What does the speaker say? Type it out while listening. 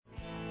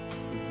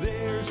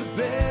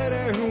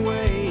better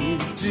way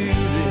to do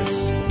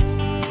this.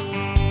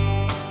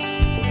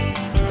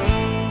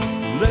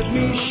 Let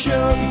me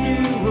show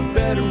you a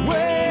better way.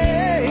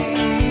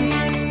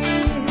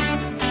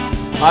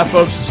 Hi,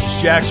 folks. This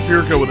is Jack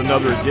Spirko with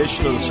another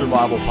edition of the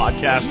Survival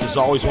Podcast. As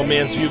always, one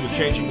man's view of the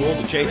changing world,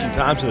 the changing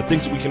times, and the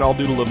things that we can all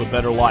do to live a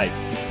better life.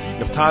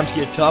 If times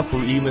get tough,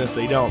 or even if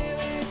they don't.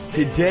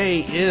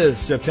 Today is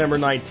September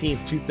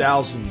 19th,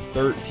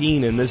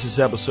 2013, and this is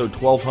episode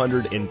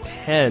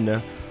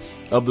 1210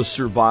 of the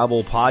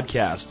Survival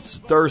Podcast. It's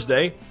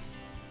Thursday,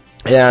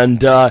 and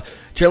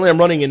generally I'm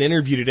running an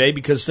interview today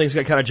because things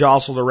got kind of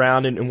jostled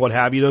around and what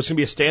have you. There's going to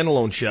be a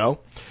standalone show,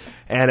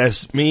 and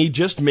as me,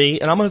 just me,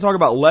 and I'm going to talk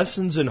about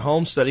lessons in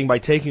homesteading by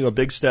taking a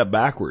big step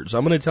backwards.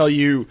 I'm going to tell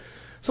you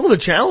some of the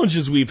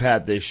challenges we've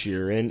had this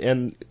year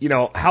and you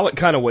know, how it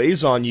kind of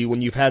weighs on you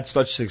when you've had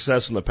such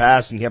success in the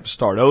past and you have to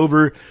start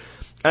over.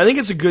 I think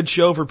it's a good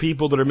show for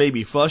people that are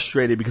maybe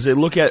frustrated because they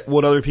look at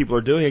what other people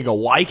are doing and go,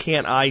 why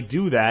can't I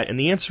do that? And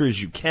the answer is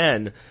you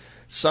can.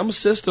 Some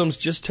systems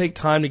just take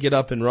time to get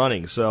up and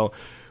running. So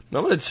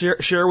I'm going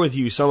to share with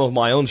you some of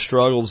my own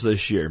struggles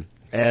this year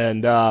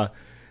and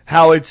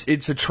how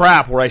it's a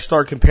trap where I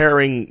start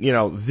comparing, you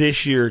know,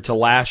 this year to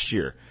last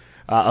year.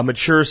 A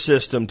mature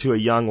system to a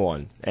young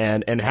one,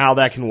 and how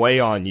that can weigh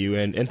on you,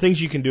 and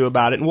things you can do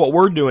about it, and what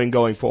we're doing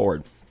going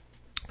forward.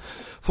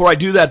 Before I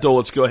do that, though,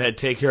 let's go ahead and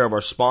take care of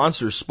our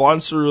sponsors.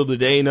 Sponsor of the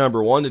day,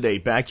 number one today,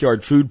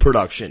 Backyard Food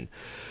Production.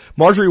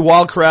 Marjorie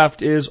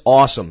Wildcraft is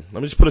awesome.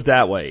 Let me just put it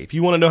that way. If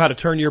you want to know how to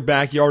turn your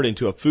backyard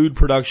into a food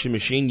production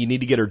machine, you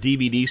need to get her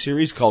DVD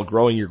series called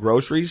Growing Your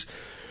Groceries.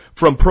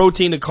 From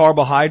protein to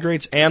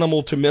carbohydrates,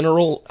 animal to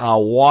mineral,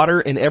 water,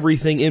 and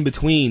everything in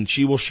between,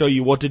 she will show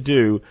you what to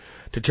do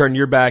to turn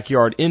your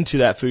backyard into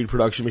that food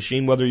production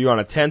machine, whether you're on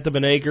a 1/10 of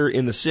an acre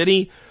in the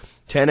city,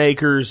 10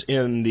 acres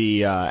in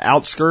the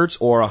outskirts,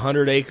 or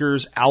 100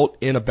 acres out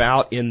and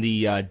about in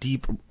the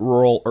deep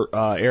rural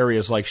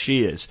areas like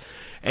she is.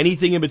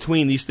 Anything in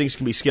between, these things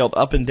can be scaled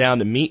up and down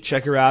to meet.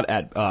 Check her out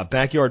at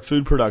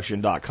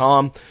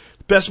backyardfoodproduction.com.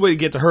 Best way to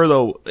get to her,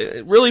 though,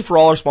 really for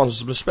all our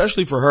sponsors, but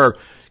especially for her,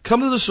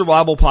 come to the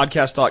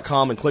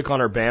survivalpodcast.com and click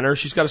on her banner.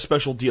 She's got a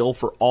special deal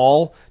for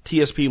all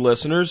TSP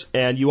listeners,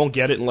 and you won't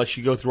get it unless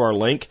you go through our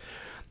link.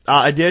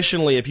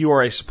 Additionally, if you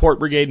are a Support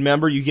Brigade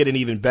member, you get an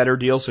even better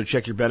deal, so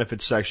check your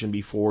benefits section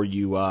before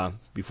you buy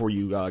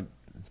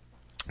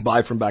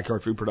from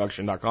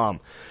backyardfoodproduction.com.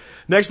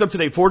 Next up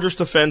today, Fortress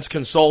Defense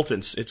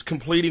Consultants. It's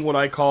completing what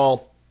I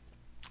call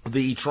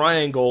the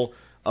triangle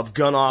of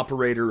gun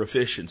operator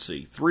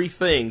efficiency. 3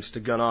 things to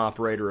gun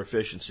operator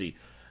efficiency.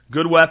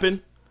 Good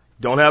weapon.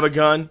 Don't have a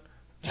gun.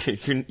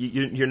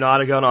 You're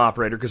not a gun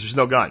operator because there's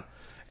no gun.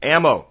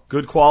 Ammo.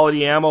 Good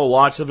quality ammo.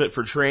 Lots of it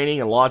for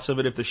training and lots of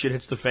it if the shit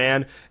hits the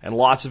fan and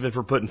lots of it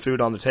for putting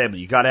food on the table.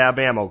 You got to have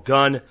ammo.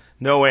 Gun,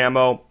 no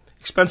ammo.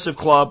 Expensive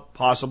club,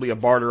 possibly a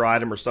barter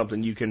item or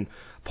something you can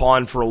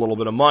pawn for a little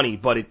bit of money,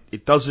 but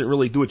it doesn't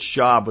really do its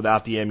job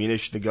without the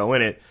ammunition to go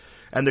in it.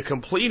 And the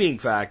completing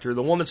factor,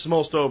 the one that's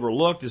most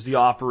overlooked, is the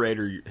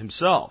operator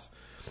himself.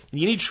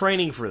 You need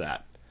training for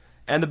that.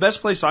 And the best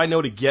place I know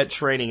to get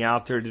training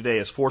out there today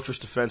is Fortress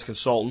Defense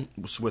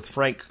Consultants with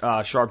Frank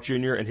Sharp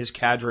Jr. and his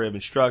cadre of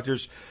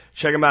instructors.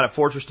 Check him out at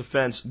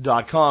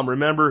fortressdefense.com.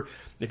 Remember,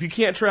 if you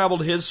can't travel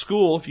to his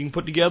school, if you can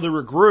put together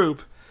a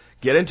group,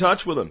 get in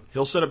touch with him.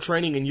 He'll set up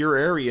training in your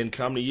area and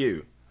come to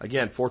you.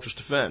 Again,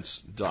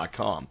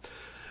 fortressdefense.com.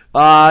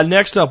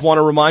 Next up, want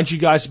to remind you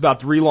guys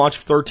about the relaunch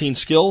of 13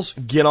 Skills.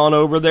 Get on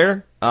over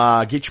there,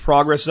 get your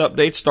progress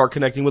updates, start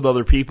connecting with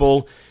other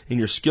people in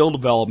your skill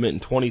development in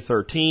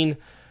 2013.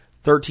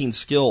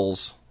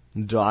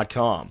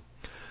 13skills.com.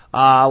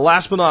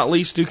 Last but not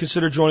least, do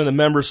consider joining the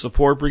Members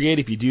Support Brigade.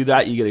 If you do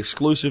that, you get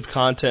exclusive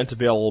content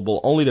available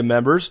only to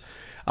members.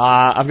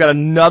 I've got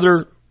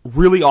another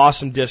really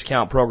awesome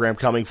discount program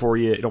coming for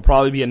you. It'll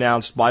probably be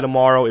announced by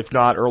tomorrow, if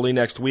not early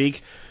next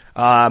week.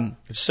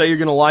 Say you're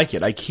going to like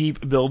it. I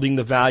keep building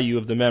the value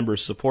of the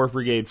Members Support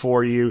Brigade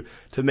for you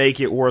to make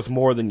it worth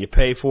more than you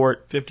pay for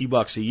it.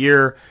 $50 a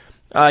year.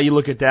 You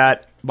look at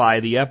that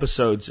by the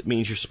episodes, it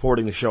means you're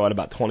supporting the show at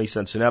about 20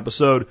 cents an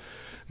episode.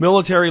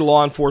 Military,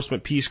 law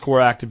enforcement, Peace Corps,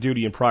 active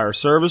duty, and prior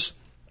service.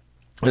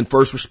 And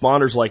first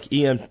responders like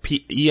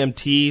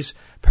EMTs,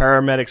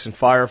 paramedics, and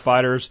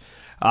firefighters.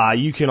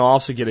 You can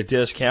also get a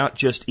discount.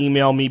 Just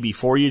email me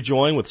before you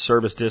join with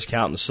service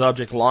discount in the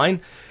subject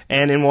line.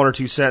 And in 1 or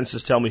 2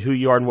 sentences, tell me who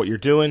you are and what you're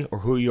doing, or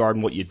who you are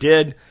and what you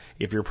did,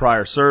 if you're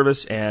prior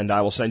service, and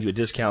I will send you a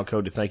discount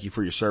code to thank you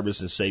for your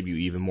service and save you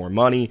even more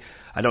money.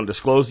 I don't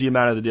disclose the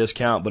amount of the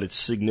discount, but it's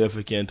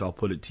significant. I'll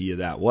put it to you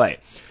that way.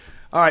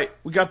 All right,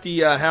 we got the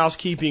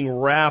housekeeping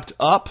wrapped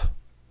up,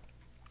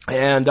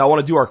 and I want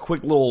to do our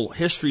quick little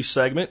history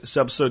segment. It's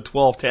episode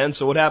 1210.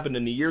 So what happened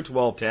in the year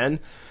 1210?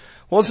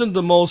 Wasn't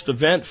the most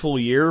eventful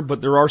year,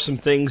 but there are some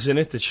things in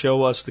it that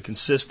show us the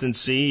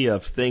consistency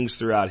of things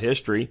throughout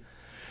history.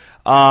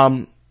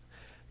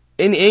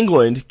 In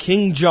England,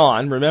 King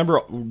John,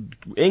 remember,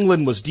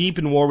 England was deep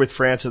in war with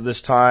France at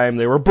this time.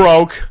 They were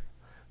broke.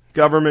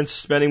 Government's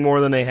spending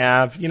more than they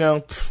have. You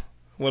know,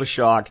 What a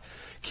shock.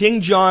 King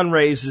John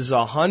raises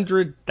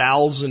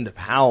 100,000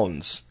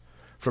 pounds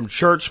from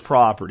church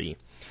property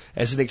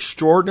as an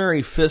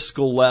extraordinary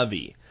fiscal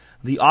levy.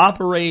 The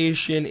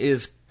operation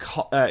is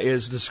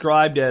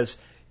described as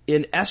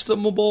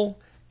inestimable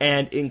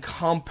and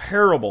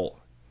incomparable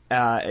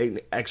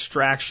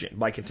extraction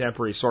by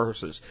contemporary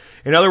sources.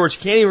 In other words,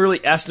 you can't even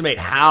really estimate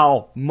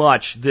how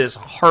much this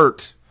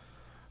hurt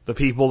the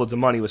people that the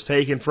money was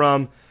taken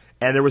from,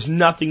 and there was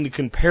nothing to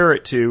compare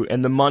it to,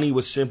 and the money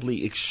was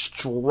simply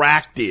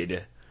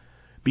extracted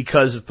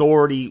because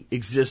authority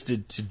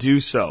existed to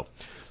do so.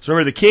 So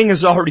remember, the king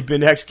has already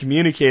been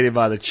excommunicated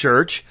by the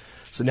church,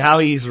 so now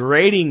he's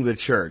raiding the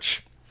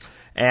church.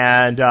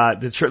 And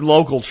the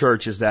local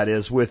churches, that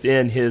is,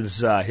 within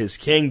his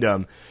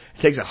kingdom.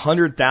 It takes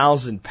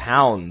 100,000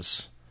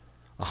 pounds.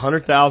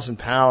 100,000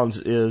 pounds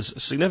is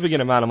a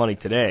significant amount of money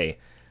today,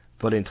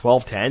 but in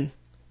 1210,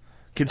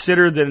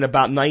 consider that in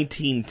about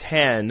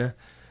 1910,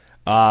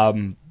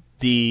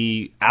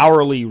 the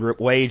hourly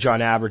wage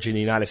on average in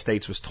the United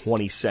States was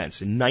 20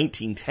 cents. In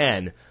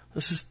 1910,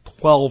 this is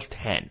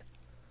 1210.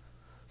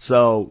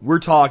 So we're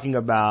talking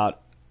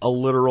about a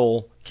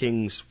literal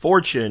king's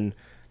fortune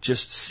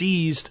just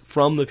seized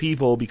from the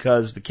people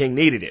because the king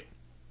needed it.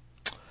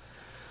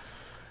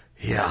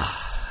 Yeah.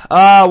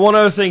 One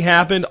other thing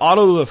happened.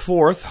 Otto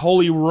IV,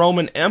 Holy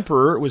Roman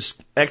Emperor, was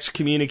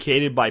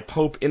excommunicated by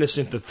Pope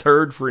Innocent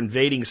III for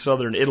invading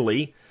southern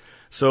Italy.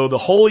 So the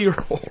Holy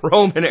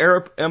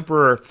Roman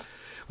Emperor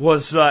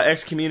was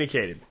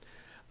excommunicated.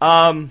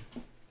 I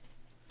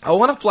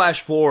want to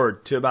flash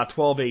forward to about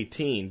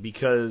 1218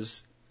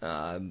 because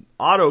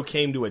Otto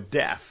came to a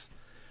death.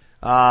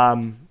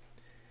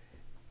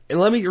 And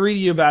let me read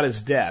you about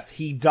his death.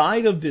 He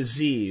died of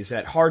disease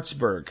at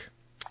Harzburg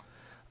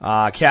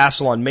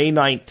Castle on May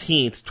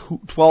 19th,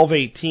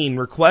 1218,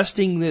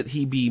 requesting that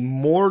he be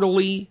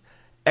mortally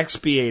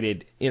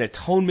expiated in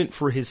atonement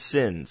for his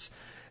sins.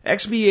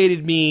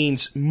 Expiated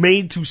means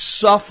made to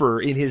suffer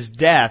in his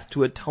death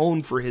to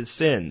atone for his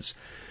sins.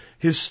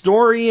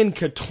 Historian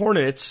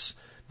Katornitz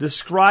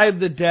described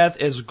the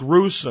death as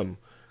gruesome.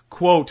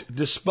 Quote,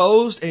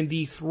 disposed and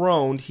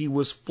dethroned, he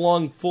was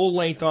flung full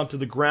length onto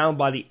the ground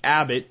by the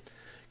abbot,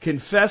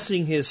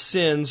 confessing his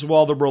sins,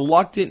 while the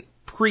reluctant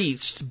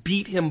priests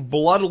beat him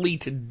bloodily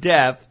to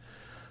death.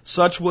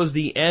 Such was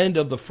the end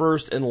of the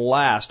first and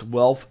last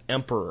Welf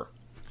emperor.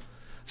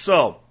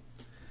 So,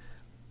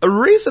 a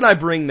reason I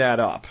bring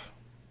that up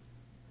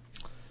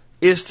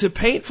is to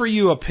paint for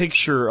you a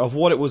picture of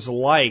what it was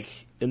like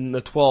in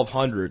the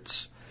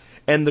 1200s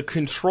and the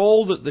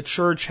control that the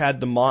church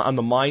had on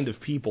the mind of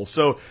people.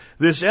 So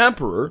this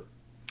emperor,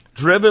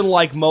 driven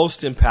like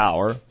most in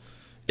power,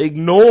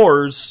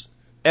 ignores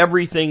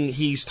everything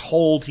he's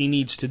told he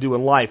needs to do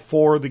in life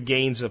for the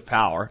gains of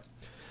power,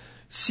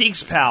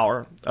 seeks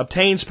power,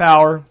 obtains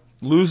power,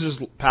 loses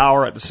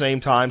power at the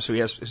same time, so he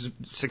has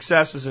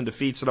successes and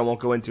defeats that I won't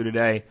go into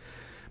today.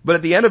 But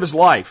at the end of his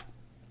life,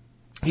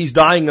 he's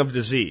dying of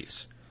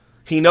disease.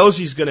 He knows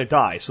he's going to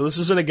die. So this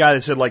isn't a guy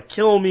that said, like,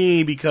 kill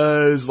me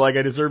because, like,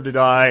 I deserve to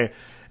die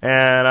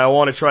and I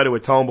want to try to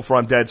atone before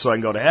I'm dead so I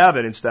can go to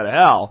heaven instead of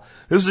hell.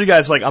 This is a guy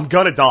that's like, I'm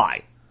going to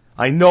die.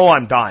 I know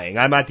I'm dying.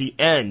 I'm at the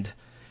end.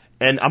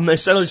 And I'm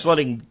instead of just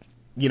letting,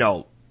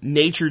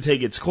 nature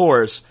take its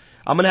course,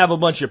 I'm going to have a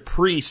bunch of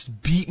priests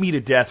beat me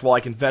to death while I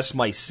confess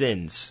my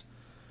sins.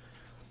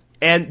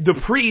 And the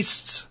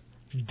priests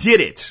did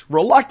it.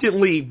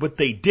 Reluctantly, but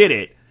they did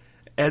it.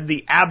 And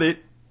the abbot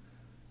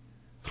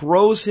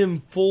throws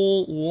him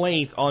full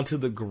length onto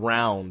the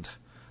ground.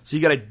 So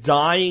you got a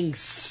dying,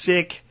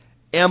 sick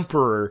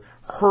emperor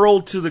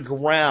hurled to the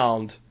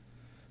ground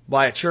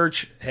by a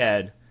church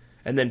head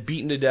and then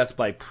beaten to death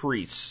by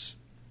priests.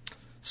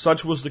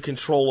 Such was the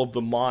control of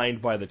the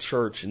mind by the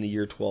church in the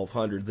year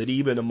 1200 that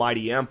even a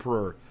mighty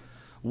emperor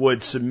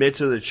would submit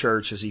to the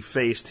church as he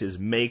faced his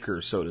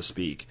maker, so to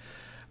speak.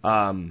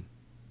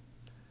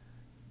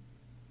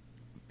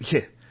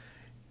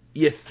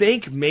 You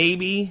think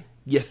maybe,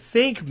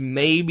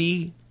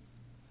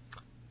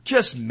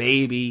 just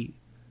maybe,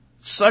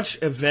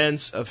 such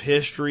events of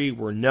history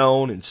were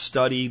known and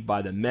studied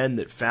by the men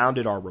that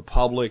founded our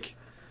republic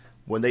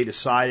when they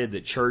decided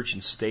that church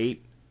and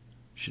state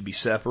should be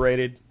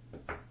separated?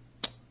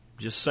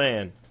 Just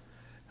saying.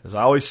 As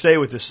I always say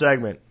with this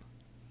segment,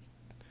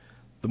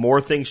 the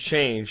more things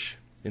change,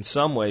 in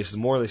some ways, the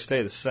more they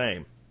stay the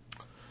same.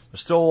 There's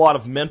still a lot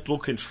of mental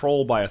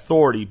control by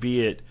authority,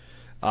 be it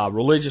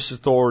religious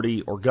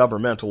authority or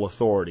governmental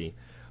authority.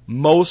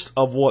 Most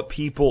of what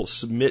people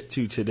submit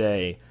to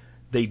today,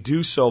 they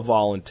do so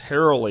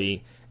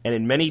voluntarily, and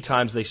in many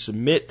times they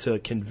submit to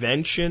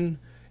convention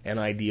and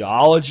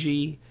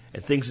ideology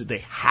and things that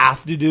they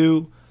have to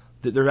do,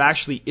 that there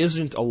actually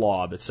isn't a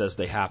law that says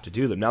they have to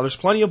do them. Now, there's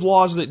plenty of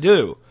laws that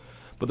do,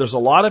 but there's a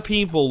lot of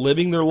people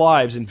living their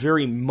lives in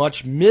very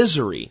much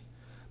misery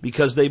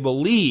because they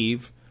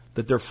believe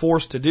that they're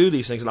forced to do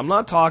these things. And I'm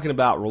not talking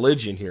about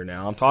religion here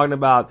now. I'm talking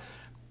about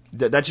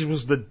that just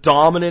was the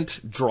dominant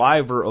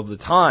driver of the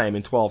time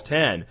in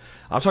 1210.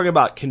 I'm talking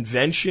about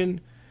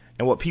convention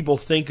and what people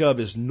think of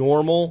as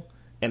normal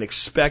and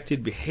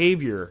expected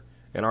behavior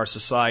in our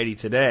society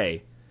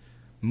today,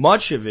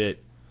 much of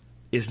it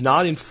is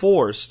not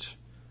enforced,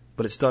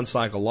 but it's done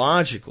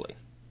psychologically.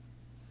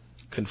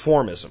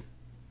 Conformism.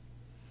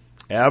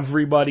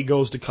 Everybody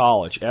goes to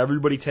college.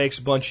 Everybody takes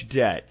a bunch of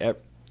debt.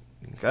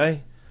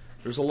 Okay?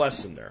 There's a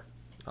lesson there.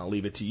 I'll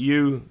leave it to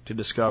you to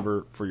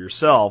discover for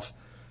yourself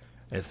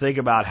and think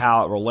about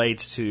how it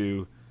relates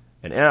to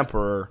an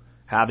emperor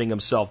having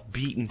himself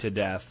beaten to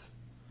death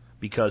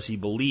because he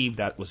believed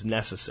that was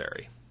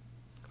necessary.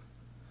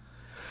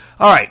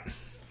 All right.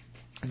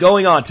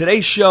 Going on.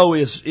 Today's show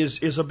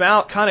is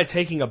about kind of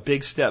taking a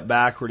big step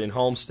backward in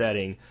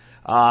homesteading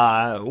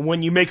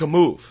when you make a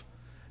move.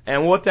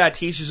 And what that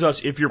teaches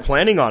us, if you're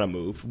planning on a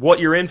move, what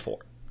you're in for.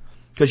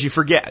 Because you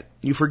forget.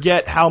 You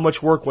forget how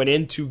much work went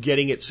into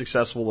getting it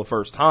successful the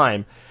first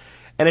time.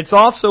 And it's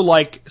also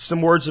like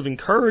some words of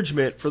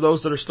encouragement for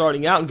those that are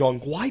starting out and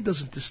going, why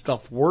doesn't this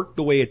stuff work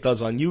the way it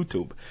does on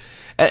YouTube?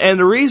 And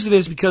the reason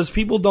is because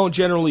people don't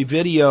generally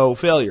video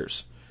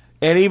failures.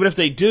 And even if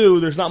they do,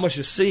 there's not much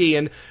to see.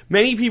 And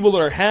many people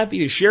that are happy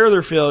to share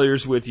their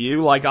failures with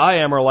you, like I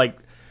am, are like,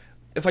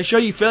 if I show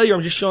you failure,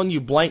 I'm just showing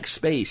you blank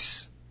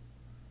space.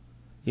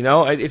 You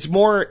know, it's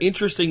more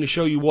interesting to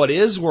show you what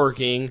is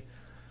working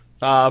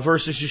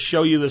versus just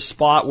show you the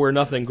spot where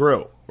nothing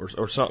grew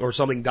or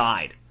something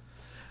died.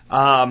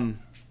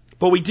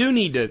 But we do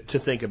need to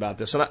think about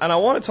this. And I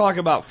want to talk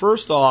about,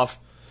 first off,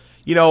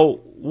 you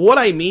know, what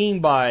I mean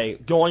by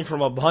going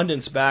from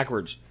abundance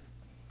backwards.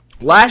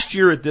 Last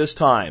year at this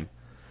time,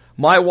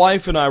 my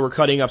wife and I were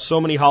cutting up so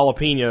many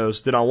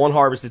jalapenos that on one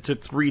harvest it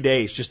took 3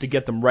 days just to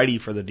get them ready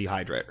for the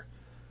dehydrator.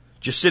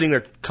 Just sitting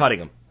there cutting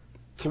them.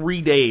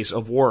 3 days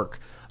of work.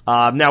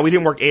 Now, we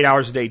didn't work 8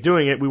 hours a day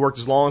doing it. We worked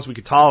as long as we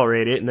could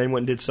tolerate it and then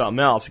went and did something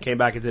else and came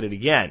back and did it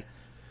again.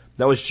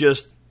 That was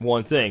just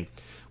one thing.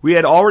 We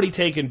had already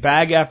taken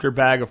bag after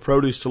bag of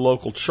produce to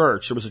local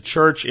church. There was a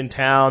church in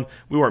town.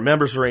 We weren't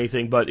members or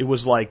anything, but it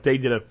was like they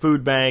did a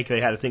food bank. They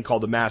had a thing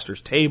called the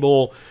Master's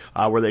Table,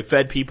 where they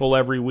fed people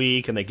every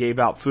week and they gave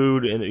out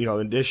food in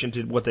addition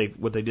to what they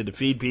did to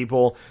feed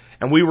people.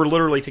 And we were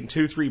literally taking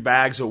 2-3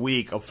 bags a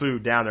week of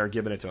food down there and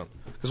giving it to them.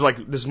 Because like,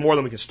 this is more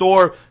than we can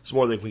store. This is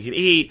more than we can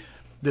eat.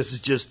 This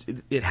is just,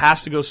 it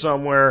has to go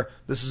somewhere.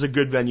 This is a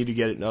good venue to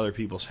get it in other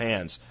people's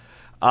hands.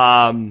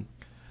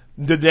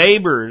 The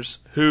neighbors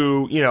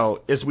who,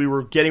 as we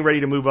were getting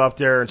ready to move up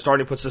there and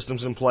starting to put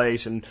systems in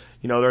place, and,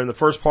 they're in the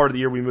first part of the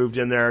year we moved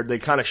in there, they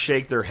kind of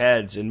shake their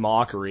heads in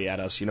mockery at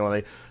us.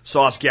 They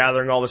saw us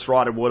gathering all this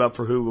rotted wood up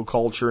for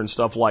hugelkultur and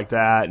stuff like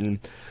that, and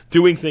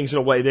doing things in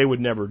a way they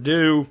would never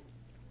do,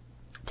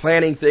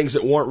 planting things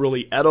that weren't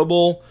really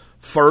edible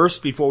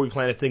first before we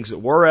planted things that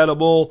were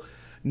edible.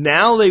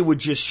 Now they would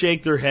just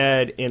shake their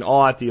head in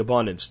awe at the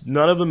abundance.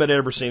 None of them had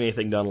ever seen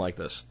anything done like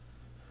this.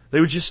 They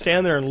would just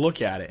stand there and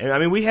look at it. And I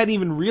mean, we hadn't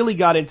even really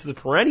got into the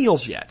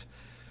perennials yet.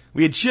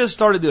 We had just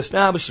started to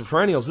establish the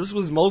perennials. This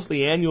was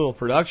mostly annual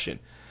production.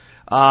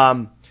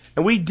 And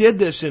we did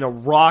this in a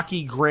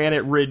rocky,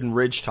 granite-ridden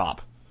ridgetop.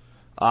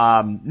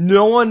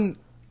 No one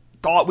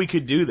thought we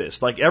could do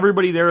this. Like,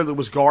 everybody there that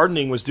was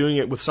gardening was doing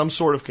it with some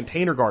sort of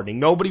container gardening.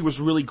 Nobody was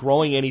really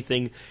growing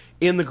anything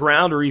in the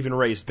ground or even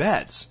raised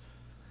beds.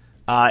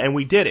 And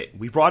we did it.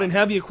 We brought in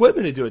heavy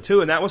equipment to do it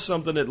too, and that was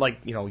something that,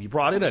 you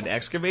brought in an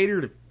excavator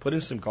to put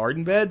in some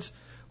garden beds.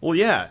 Well,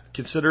 yeah,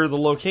 consider the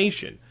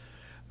location.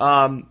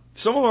 Some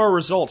of our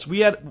results, we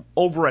had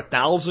over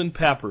 1,000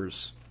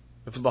 peppers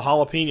for the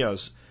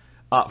jalapenos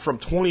from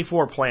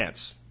 24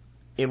 plants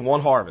in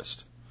one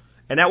harvest.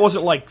 And that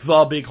wasn't like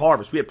the big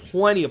harvest. We had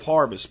plenty of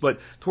harvests, but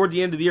toward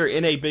the end of the year,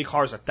 in a big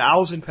harvest,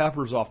 1,000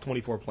 peppers off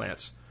 24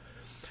 plants.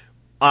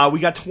 We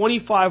got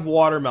 25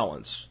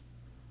 watermelons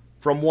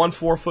from 1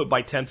 4-foot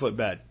by 10-foot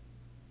bed.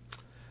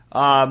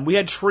 We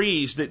had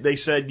trees that they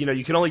said,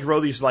 you can only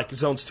grow these like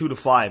zones 2 to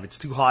 5. It's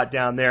too hot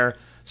down there.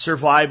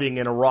 Surviving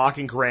in a rock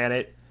and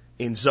granite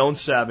in zone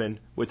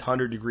 7 with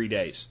 100-degree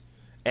days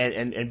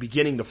and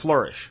beginning to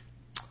flourish.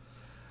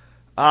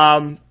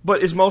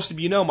 But as most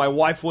of you know, my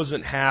wife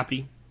wasn't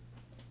happy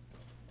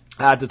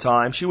at the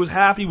time. She was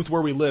happy with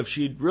where we lived.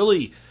 She had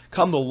really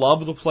come to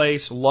love the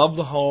place, love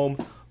the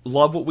home,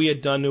 love what we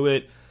had done to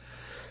it.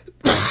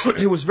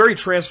 It was very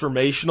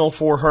transformational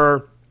for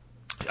her.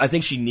 I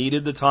think she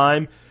needed the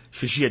time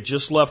because she had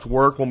just left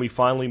work when we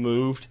finally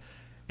moved,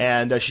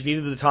 and she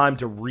needed the time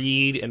to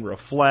read and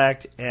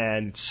reflect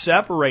and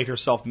separate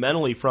herself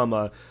mentally from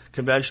a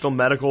conventional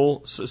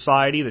medical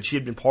society that she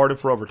had been part of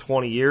for over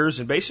 20 years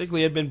and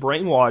basically had been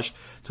brainwashed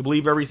to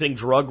believe everything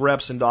drug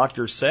reps and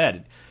doctors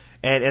said.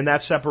 And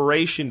that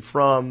separation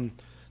from,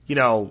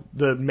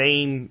 the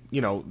main,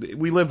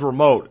 we lived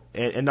remote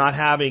and not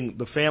having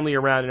the family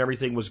around and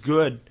everything was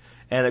good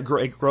and a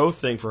great growth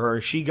thing for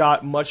her. She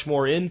got much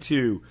more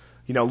into,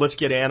 let's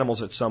get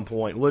animals at some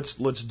point. Let's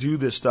do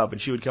this stuff. And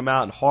she would come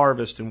out and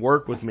harvest and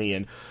work with me.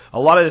 And a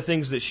lot of the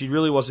things that she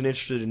really wasn't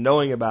interested in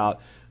knowing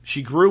about,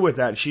 she grew with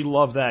that and she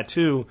loved that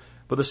too.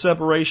 But the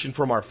separation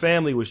from our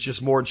family was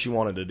just more than she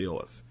wanted to deal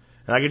with.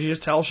 And I could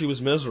just tell she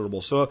was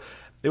miserable. So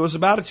it was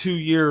about a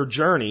 2-year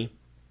journey,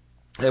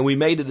 and we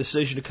made a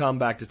decision to come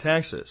back to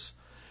Texas.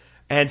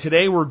 And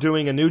today we're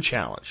doing a new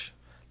challenge.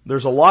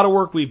 There's a lot of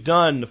work we've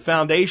done. The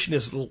foundation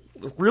is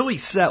really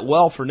set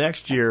well for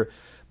next year,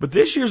 but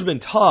this year's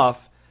been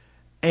tough,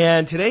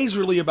 and today's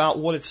really about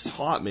what it's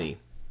taught me.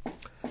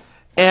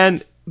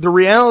 And the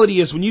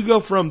reality is when you go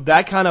from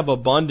that kind of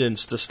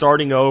abundance to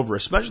starting over,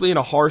 especially in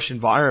a harsh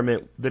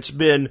environment that's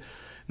been,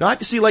 not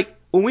to see, like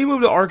when we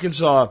moved to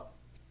Arkansas,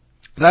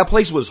 that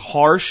place was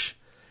harsh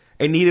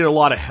and needed a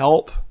lot of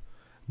help,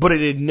 but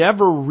it had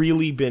never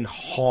really been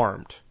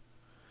harmed.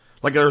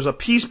 Like there was a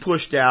piece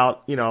pushed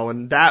out,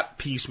 and that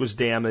piece was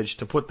damaged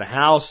to put the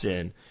house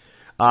in.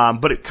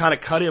 But it kind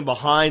of cut in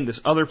behind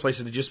this other place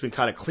that had just been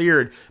kind of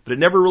cleared, but it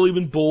never really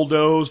been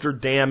bulldozed or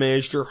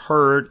damaged or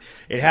hurt.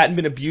 It hadn't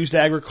been abused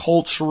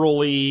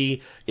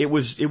agriculturally. It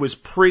was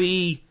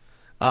pretty,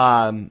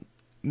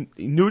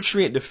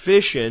 nutrient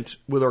deficient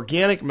with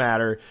organic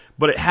matter,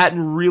 but it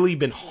hadn't really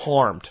been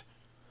harmed.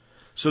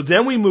 So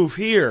then we move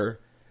here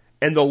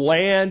and the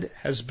land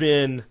has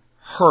been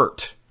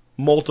hurt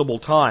multiple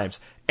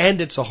times. And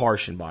it's a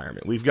harsh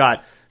environment. We've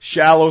got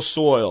shallow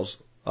soils.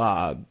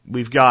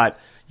 We've got,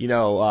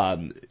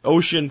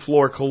 ocean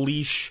floor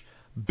caliche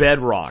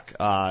bedrock.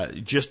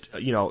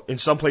 In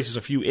some places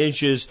a few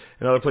inches,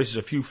 in other places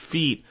a few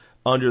feet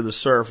under the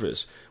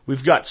surface.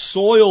 We've got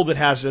soil that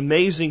has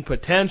amazing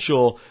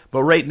potential,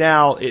 but right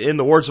now, in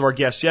the words of our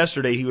guest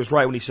yesterday, he was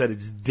right when he said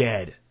it's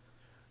dead.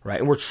 Right?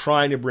 And we're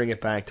trying to bring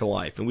it back to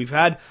life. And we've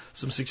had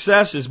some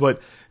successes,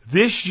 but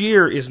this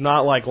year is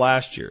not like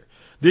last year.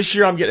 This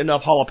year I'm getting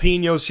enough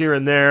jalapenos here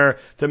and there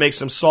to make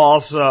some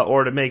salsa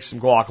or to make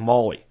some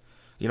guacamole.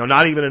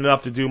 Not even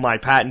enough to do my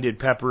patented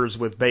peppers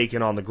with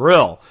bacon on the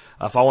grill.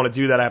 If I want to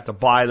do that, I have to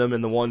buy them,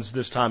 and the ones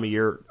this time of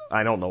year,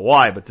 I don't know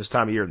why, but this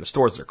time of year in the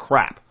stores, they're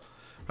crap.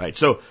 Right?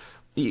 So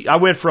I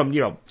went from,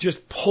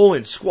 just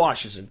pulling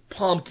squashes and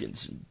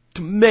pumpkins and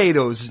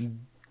tomatoes and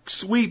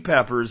sweet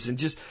peppers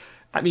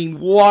and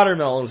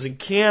watermelons and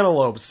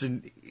cantaloupes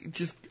and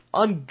just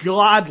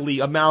ungodly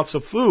amounts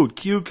of food.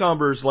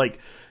 Cucumbers,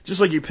 just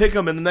like you pick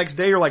them and the next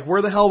day you're like,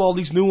 where the hell did all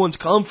these new ones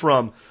come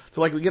from?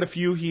 So we get a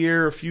few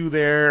here, a few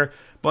there.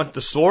 But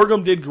the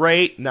sorghum did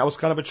great, and that was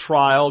kind of a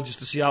trial just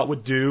to see how it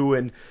would do.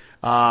 And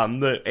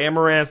the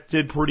amaranth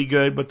did pretty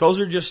good. But those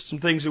are just some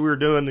things that we were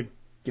doing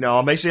to,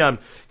 I'm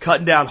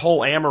cutting down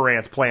whole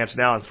amaranth plants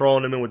now and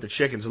throwing them in with the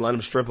chickens and letting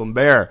them strip them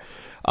bare.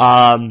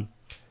 And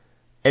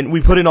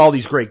we put in all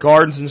these great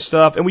gardens and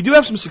stuff. And we do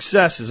have some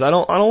successes. I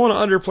don't want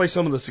to underplay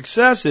some of the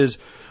successes,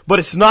 but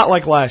it's not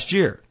like last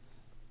year.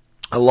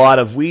 A lot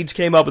of weeds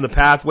came up in the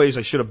pathways.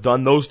 I should have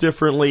done those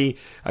differently.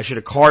 I should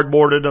have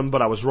cardboarded them,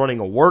 but I was running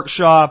a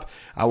workshop.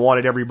 I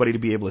wanted everybody to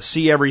be able to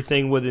see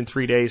everything within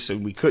 3 days, so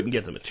we couldn't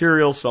get the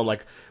materials. So I'm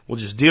like, we'll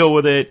just deal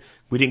with it.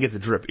 We didn't get the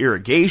drip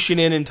irrigation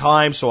in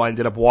time, so I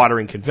ended up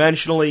watering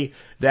conventionally.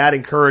 That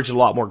encouraged a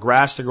lot more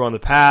grass to grow on the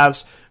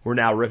paths. We're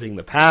now ripping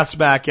the paths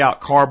back out,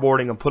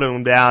 cardboarding them, putting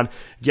them down,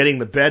 getting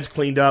the beds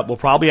cleaned up. We'll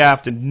probably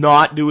have to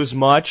not do as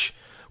much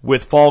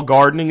with fall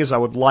gardening as I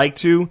would like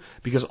to,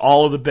 because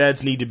all of the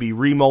beds need to be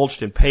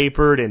remulched and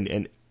papered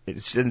and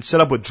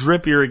set up with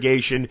drip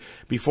irrigation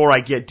before I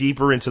get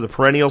deeper into the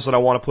perennials that I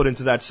want to put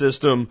into that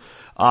system.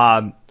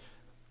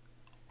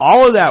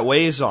 All of that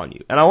weighs on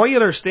you. And I want you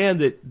to understand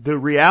that the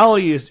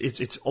reality is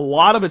it's a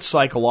lot of it's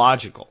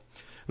psychological.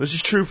 This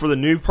is true for the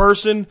new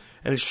person,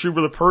 and it's true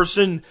for the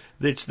person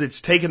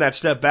that's taken that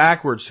step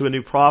backwards to a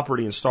new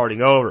property and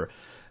starting over.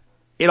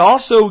 It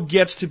also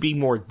gets to be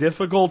more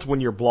difficult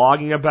when you're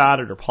blogging about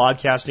it or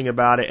podcasting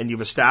about it and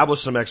you've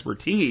established some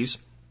expertise,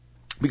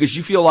 because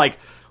you feel like,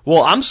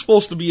 well, I'm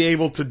supposed to be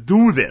able to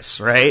do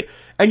this, right?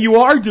 And you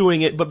are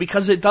doing it, but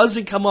because it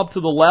doesn't come up to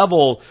the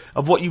level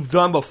of what you've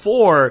done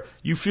before,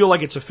 you feel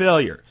like it's a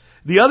failure.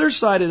 The other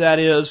side of that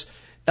is,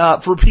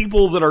 for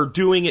people that are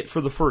doing it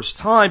for the first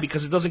time,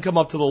 because it doesn't come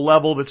up to the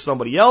level that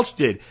somebody else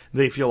did,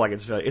 they feel like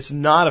it's a failure. It's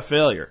not a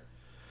failure.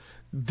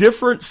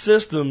 Different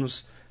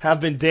systems have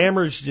been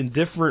damaged in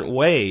different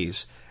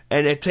ways,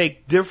 and it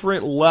takes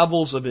different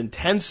levels of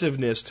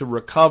intensiveness to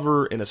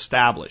recover and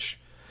establish.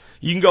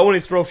 You can go in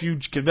and throw a few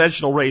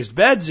conventional raised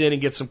beds in and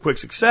get some quick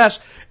success,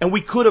 and we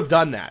could have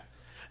done that.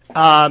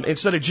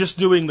 Instead of just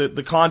doing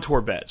the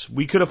contour beds.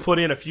 We could have put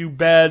in a few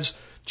beds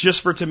just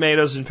for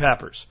tomatoes and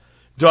peppers,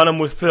 done them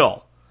with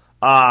fill,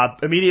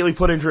 immediately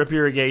put in drip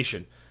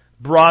irrigation,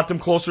 brought them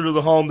closer to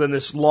the home than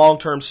this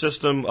long-term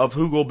system of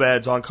hugel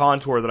beds on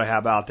contour that I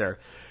have out there.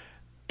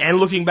 And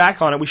looking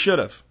back on it, we should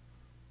have.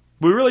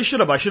 We really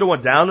should have. I should have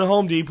went down to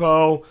Home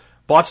Depot,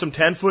 bought some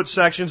 10-foot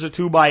sections of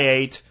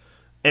 2x8,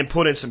 and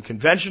put in some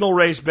conventional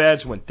raised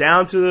beds, went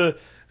down to the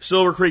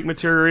Silver Creek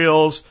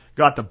Materials,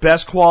 got the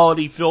best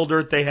quality fill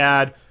dirt they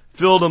had,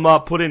 filled them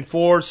up, put in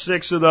 4,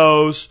 6 of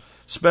those,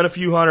 spent a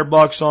few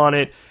 $100 on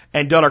it,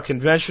 and done our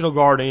conventional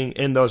gardening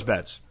in those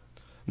beds.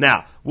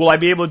 Now, will I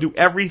be able to do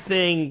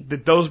everything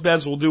that those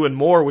beds will do and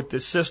more with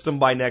this system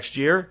by next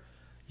year?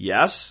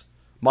 Yes.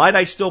 Might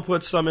I still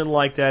put some in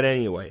like that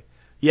anyway?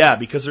 Yeah,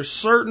 because there's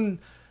certain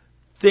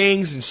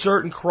things and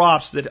certain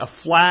crops that a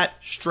flat,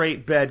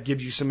 straight bed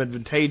gives you some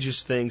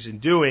advantageous things in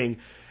doing,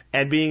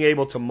 and being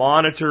able to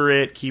monitor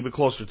it, keep it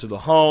closer to the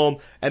home,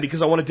 and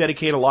because I want to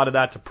dedicate a lot of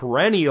that to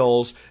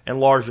perennials and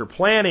larger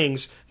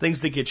plantings,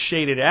 things that get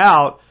shaded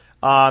out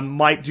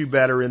might do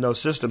better in those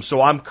systems.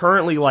 So I'm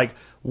currently like,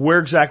 where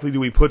exactly do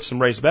we put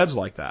some raised beds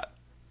like that?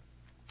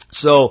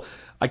 So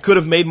I could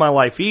have made my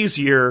life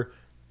easier,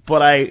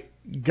 but I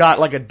got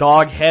like a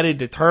dog-headed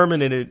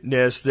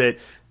determinedness that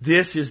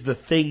this is the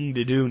thing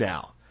to do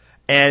now.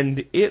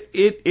 And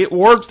it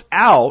worked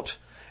out,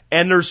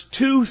 and there's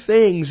two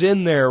things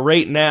in there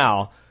right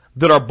now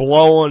that are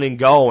blowing and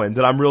going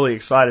that I'm really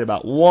excited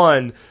about.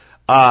 One,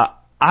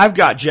 I've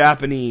got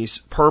Japanese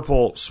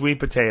purple sweet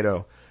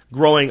potato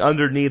growing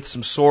underneath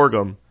some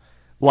sorghum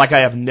like I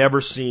have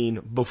never seen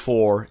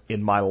before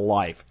in my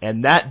life.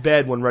 And that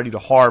bed, when ready to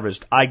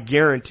harvest, I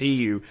guarantee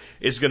you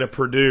is going to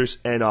produce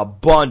an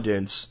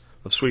abundance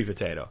of sweet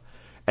potato.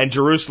 And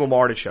Jerusalem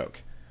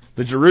artichoke.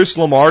 The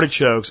Jerusalem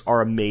artichokes are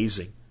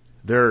amazing.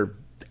 They're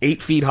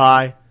 8 feet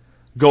high,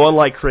 going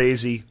like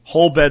crazy,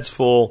 whole bed's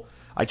full.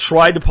 I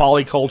tried to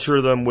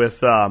polyculture them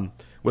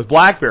with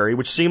blackberry,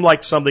 which seemed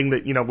like something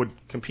that, would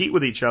compete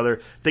with each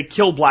other. They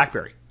killed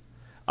blackberry.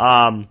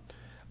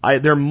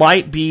 There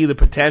might be the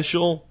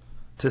potential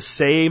to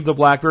save the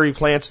blackberry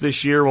plants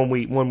this year when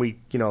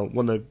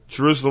the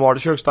Jerusalem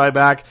artichokes die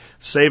back,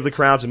 save the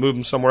crowns and move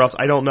them somewhere else.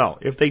 I don't know.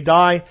 If they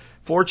die,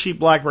 4 cheap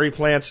blackberry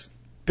plants,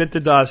 bit the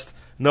dust,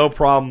 no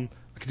problem.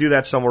 I could do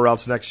that somewhere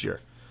else next year.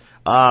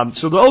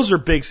 So those are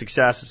big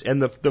successes.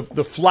 And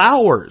the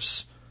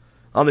flowers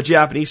on the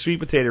Japanese sweet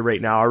potato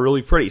right now are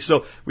really pretty.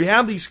 So we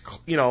have these,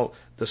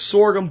 the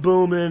sorghum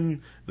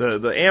booming,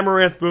 the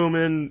amaranth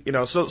booming,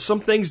 so some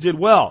things did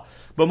well.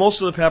 But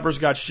most of the peppers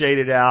got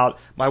shaded out.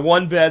 My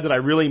one bed that I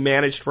really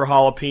managed for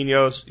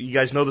jalapenos, you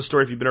guys know the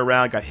story if you've been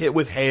around, got hit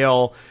with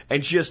hail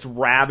and just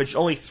ravaged.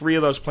 Only 3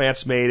 of those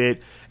plants made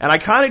it. And I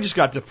kind of just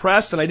got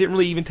depressed, and I didn't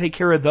really even take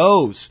care of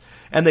those.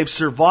 And they've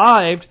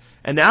survived,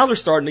 and now they're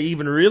starting to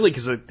even really,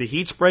 because the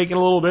heat's breaking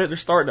a little bit, they're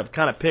starting to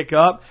kind of pick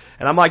up.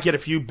 And I might get a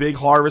few big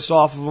harvests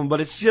off of them,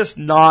 but it's just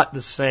not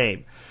the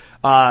same.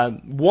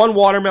 One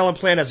watermelon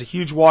plant has a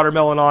huge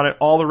watermelon on it.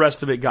 All the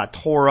rest of it got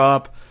tore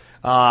up.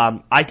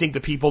 I think the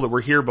people that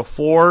were here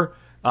before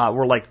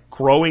were like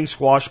growing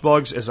squash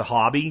bugs as a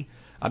hobby.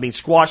 I mean,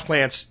 squash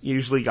plants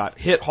usually got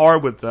hit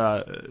hard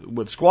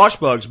with squash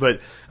bugs,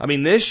 but I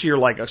mean, this year,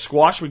 like a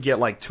squash would get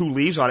like 2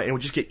 leaves on it and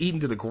would just get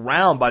eaten to the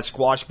ground by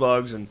squash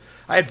bugs. And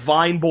I had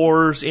vine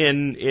borers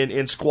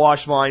in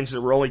squash vines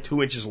that were only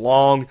 2 inches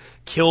long,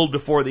 killed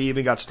before they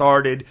even got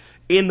started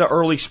in the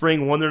early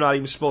spring when they're not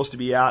even supposed to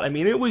be out. I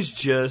mean, it was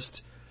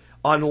just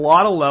on a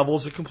lot of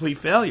levels a complete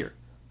failure.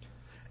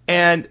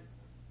 And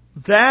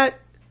that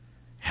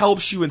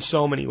helps you in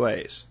so many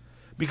ways.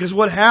 Because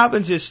what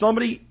happens is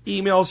somebody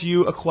emails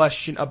you a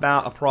question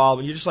about a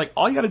problem. You're just like,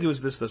 all you got to do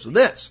is this, this, and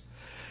this.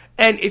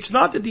 And it's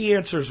not that the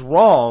answer is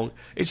wrong.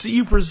 It's that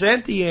you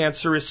present the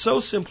answer as so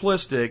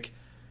simplistic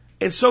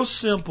and so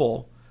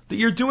simple that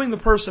you're doing the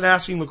person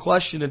asking the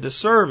question a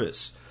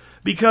disservice.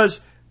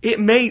 Because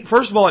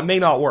first of all, it may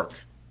not work.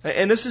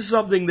 And this is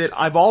something that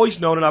I've always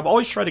known and I've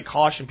always tried to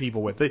caution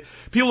people with.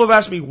 People have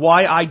asked me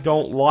why I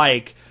don't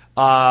like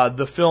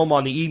the film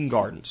on the Eden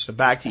Gardens, the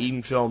Back to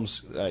Eden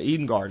films,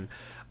 Eden Garden.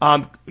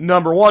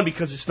 Number one,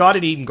 because it's not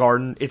an Eden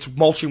garden, it's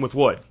mulching with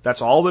wood.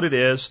 That's all that it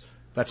is.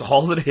 That's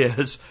all that it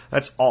is.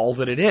 That's all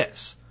that it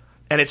is.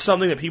 And it's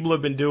something that people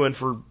have been doing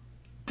for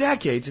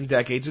decades and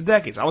decades and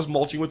decades. I was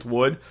mulching with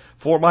wood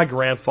for my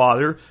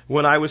grandfather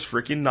when I was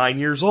freaking 9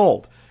 years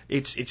old.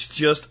 It's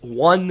just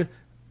one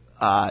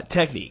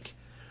technique.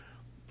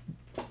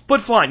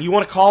 But fine, you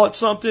want to call it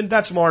something,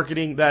 that's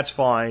marketing, that's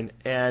fine,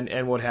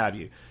 and what have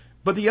you.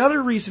 But the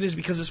other reason is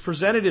because it's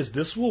presented as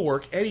this will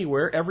work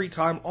anywhere, every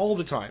time, all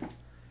the time.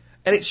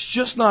 And it's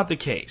just not the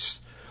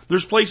case.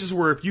 There's places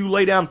where if you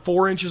lay down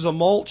 4 inches of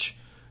mulch,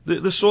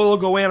 the soil will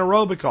go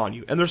anaerobic on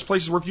you. And there's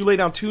places where if you lay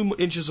down 2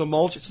 inches of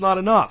mulch, it's not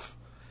enough.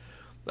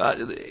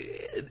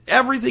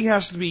 Everything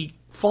has to be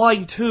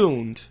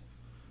fine-tuned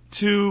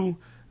to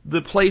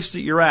the place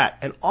that you're at.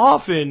 And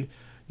often,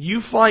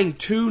 you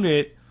fine-tune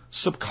it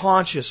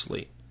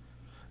subconsciously.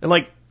 And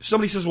like,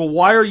 somebody says, well,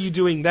 why are you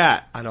doing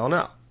that? I don't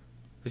know.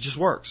 It just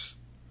works.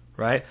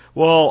 Right?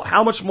 Well,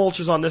 how much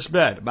mulch is on this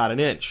bed? About 1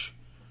 inch.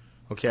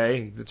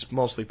 Okay, it's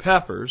mostly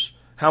peppers.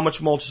 How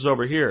much mulch is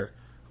over here?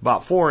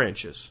 About 4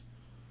 inches.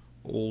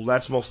 Well,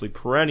 that's mostly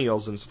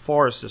perennials and it's a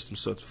forest system,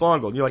 so it's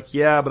fungal. And you're like,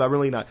 yeah, but I'm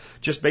really not.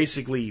 Just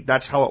basically,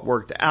 that's how it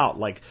worked out.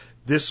 Like,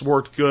 this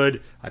worked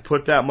good. I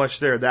put that much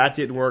there. That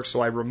didn't work, so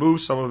I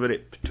removed some of it.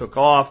 It took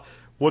off.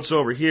 What's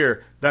over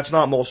here? That's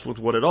not mulched with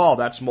wood at all.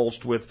 That's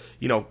mulched with,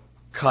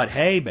 cut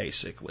hay,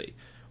 basically.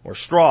 Or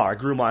straw. I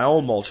grew my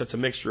own mulch. That's a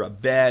mixture of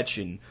vetch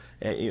and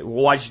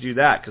why'd you do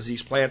that? Because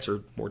these plants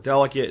are more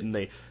delicate and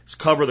they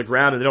cover the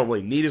ground and they don't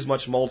really need as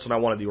much mulch, and I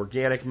wanted the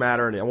organic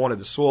matter and I wanted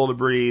the soil to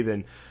breathe,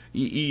 and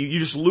you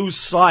just lose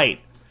sight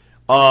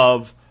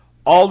of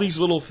all these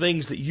little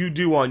things that you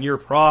do on your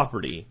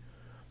property,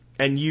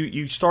 and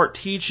you start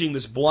teaching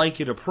this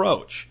blanket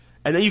approach,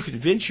 and then you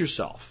convince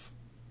yourself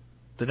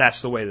that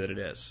that's the way that it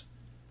is.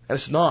 And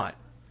it's not.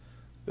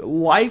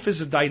 Life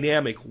is a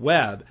dynamic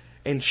web,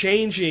 and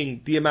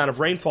changing the amount of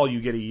rainfall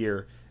you get a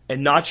year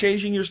and not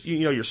changing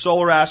your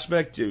solar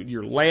aspect,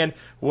 your land,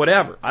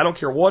 whatever. I don't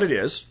care what it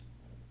is.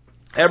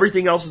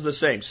 Everything else is the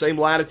same. Same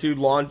latitude,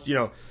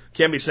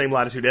 can't be same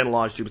latitude and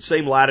longitude, but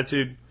same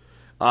latitude,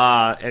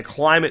 and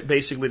climate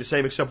basically the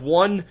same, except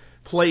one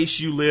place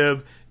you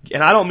live,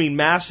 and I don't mean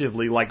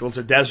massively, like it's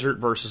a desert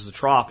versus the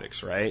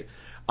tropics, right?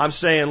 I'm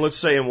saying, let's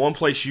say in one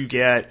place you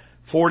get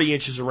 40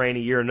 inches of rain a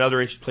year,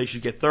 another place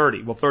you get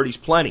 30. Well, 30 is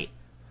plenty.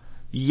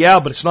 Yeah,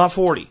 but it's not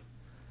 40.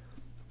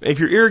 If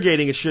you're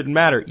irrigating, it shouldn't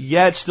matter.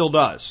 Yeah, it still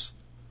does.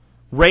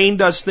 Rain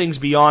does things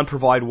beyond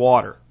provide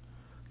water.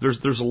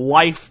 There's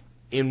life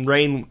in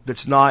rain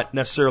that's not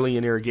necessarily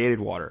in irrigated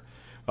water.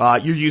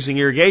 You're using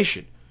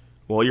irrigation.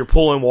 Well, you're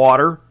pulling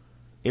water.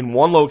 In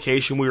one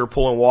location, we were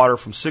pulling water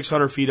from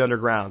 600 feet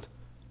underground.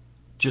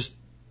 Just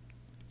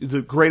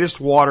the greatest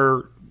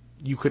water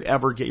you could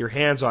ever get your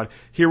hands on.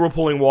 Here we're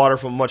pulling water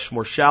from a much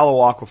more shallow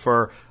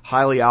aquifer,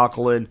 highly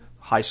alkaline,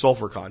 high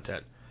sulfur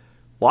content.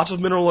 Lots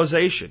of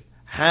mineralization.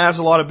 Has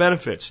a lot of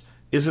benefits.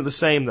 Isn't the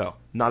same, though.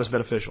 Not as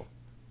beneficial.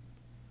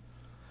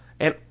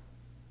 And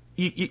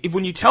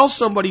when you tell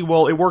somebody,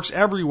 well, it works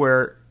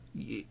everywhere,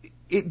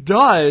 it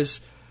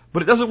does,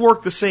 but it doesn't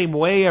work the same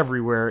way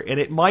everywhere, and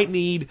it might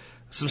need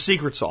some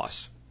secret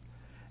sauce.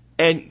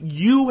 And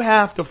you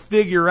have to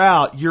figure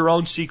out your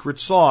own secret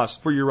sauce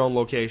for your own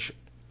location.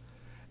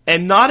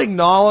 And not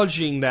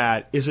acknowledging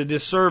that is a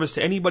disservice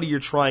to anybody you're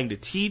trying to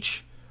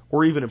teach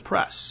or even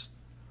impress.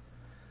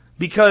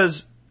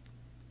 Because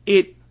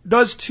it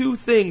does two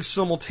things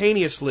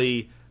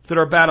simultaneously that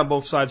are bad on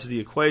both sides of the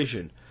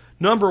equation.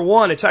 Number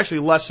one, it's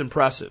actually less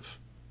impressive.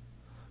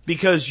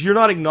 Because you're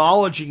not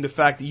acknowledging the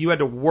fact that you had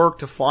to work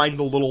to find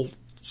the little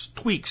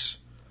tweaks.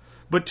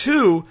 But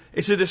two,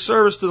 it's a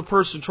disservice to the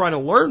person trying to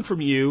learn from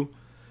you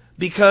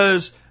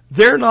because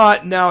they're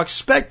not now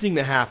expecting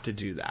to have to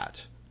do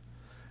that.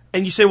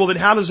 And you say, well, then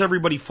how does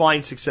everybody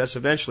find success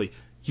eventually?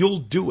 You'll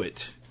do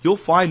it. You'll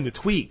find the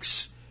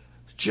tweaks.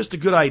 It's just a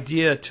good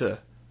idea to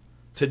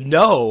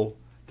know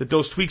that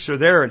those tweaks are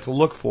there and to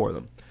look for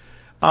them.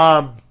 I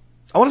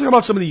want to talk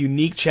about some of the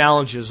unique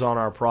challenges on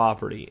our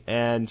property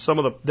and some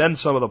of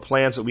the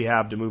plans that we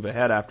have to move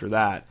ahead after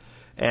that.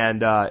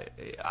 And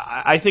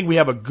I think we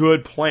have a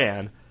good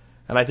plan,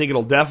 and I think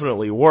it'll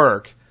definitely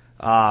work.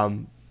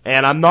 And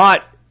I'm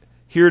not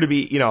here to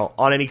be,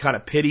 on any kind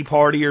of pity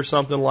party or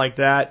something like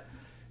that,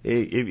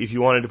 if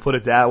you wanted to put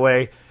it that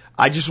way.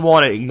 I just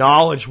want to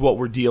acknowledge what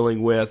we're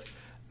dealing with,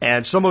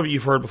 and some of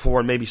you've heard before,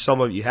 and maybe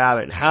some of you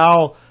haven't,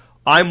 how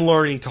I'm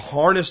learning to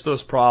harness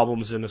those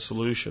problems into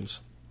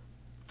solutions.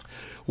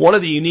 One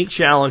of the unique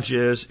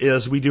challenges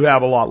is we do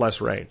have a lot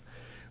less rain.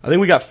 I think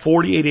we got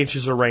 48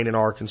 inches of rain in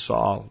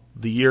Arkansas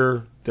the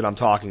year that I'm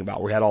talking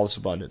about. We had all this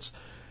abundance.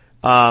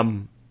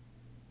 And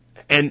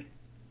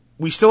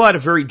we still had a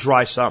very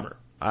dry summer.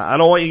 I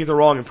don't want you to get the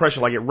wrong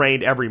impression like it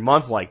rained every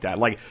month like that.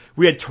 Like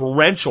we had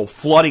torrential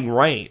flooding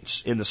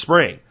rains in the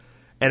spring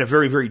and a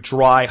very, very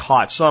dry,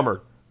 hot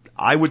summer.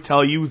 I would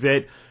tell you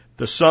that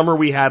the summer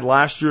we had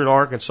last year in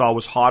Arkansas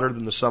was hotter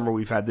than the summer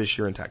we've had this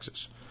year in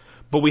Texas.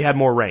 But we had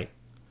more rain.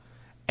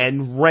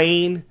 And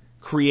rain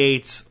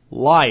creates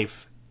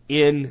life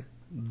in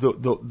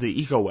the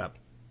eco-web.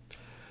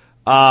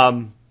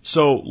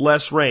 So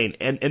less rain.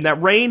 And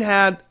that rain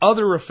had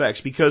other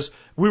effects because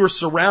we were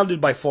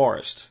surrounded by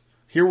forest.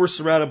 Here we're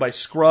surrounded by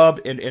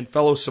scrub and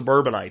fellow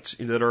suburbanites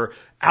that are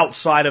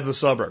outside of the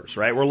suburbs,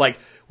 right? We're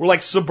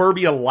like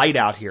suburbia light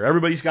out here.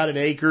 Everybody's got an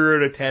acre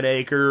to 10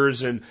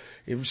 acres and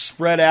it's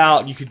spread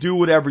out and you can do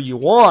whatever you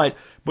want,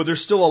 but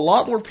there's still a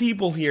lot more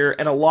people here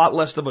and a lot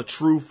less of a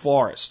true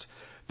forest.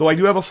 Though I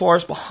do have a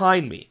forest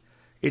behind me.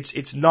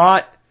 It's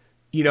not,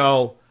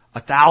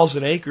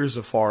 1,000 acres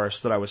of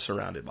forest that I was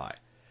surrounded by.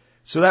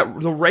 So that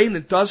the rain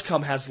that does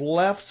come has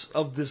left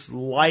of this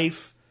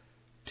life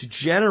to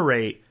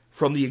generate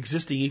from the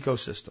existing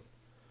ecosystem.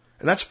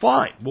 And that's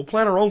fine. We'll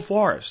plant our own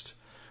forest.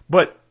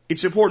 But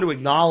it's important to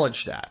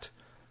acknowledge that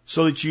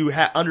so that you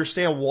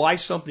understand why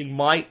something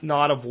might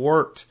not have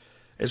worked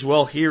as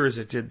well here as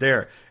it did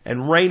there.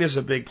 And rain is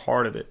a big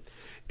part of it.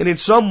 And in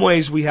some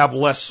ways, we have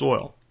less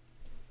soil.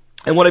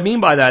 And what I mean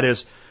by that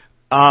is,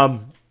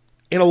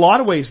 in a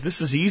lot of ways,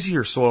 this is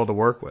easier soil to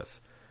work with.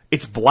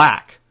 It's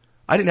black.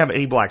 I didn't have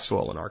any black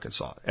soil in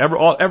Arkansas.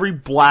 Every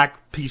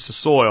black piece of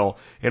soil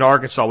in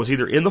Arkansas was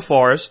either in the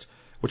forest,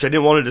 which I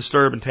didn't want to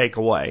disturb and take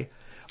away,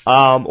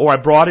 or I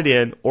brought it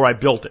in, or I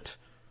built it.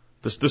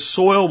 The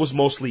soil was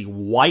mostly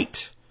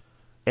white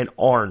and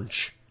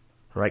orange,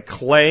 right?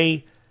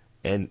 Clay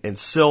and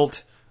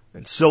silt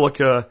and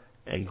silica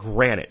and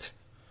granite.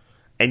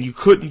 And you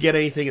couldn't get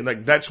anything,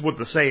 like that's what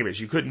the same is.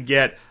 You couldn't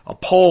get a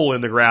pole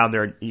in the ground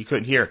there and you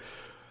couldn't hear.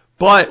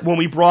 But when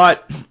we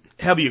brought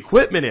heavy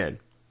equipment in,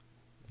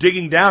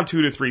 digging down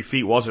 2 to 3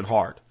 feet wasn't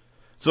hard.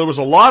 So there was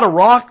a lot of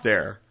rock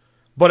there,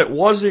 but it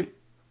wasn't,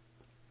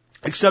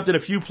 except in a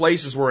few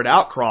places where it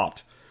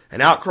outcropped.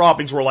 And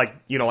outcroppings were like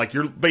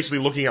you're basically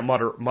looking at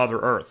Mother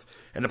Earth.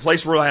 And the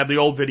place where I have the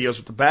old videos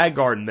with the bag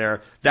garden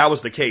there, that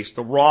was the case.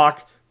 The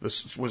rock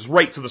was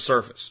right to the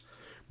surface.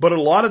 But a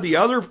lot of the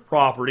other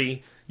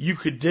property, you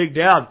could dig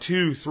down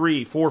 2,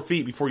 3, 4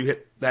 feet before you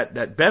hit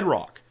that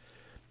bedrock.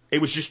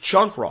 It was just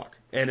chunk rock.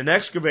 And an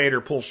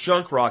excavator pulls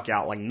chunk rock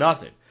out like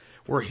nothing.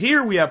 Where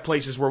here we have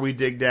places where we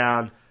dig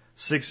down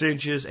 6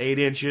 inches, 8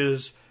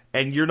 inches,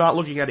 and you're not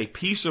looking at a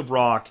piece of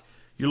rock,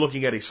 you're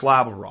looking at a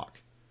slab of rock.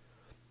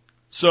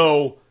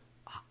 So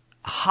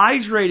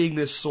hydrating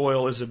this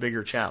soil is a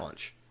bigger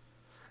challenge.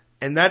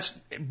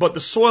 But the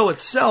soil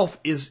itself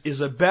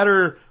is a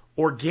better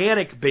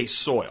organic based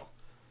soil.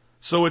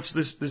 So it's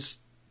this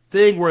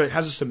thing where it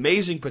has this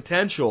amazing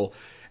potential,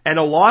 and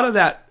a lot of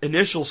that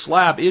initial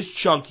slab is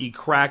chunky,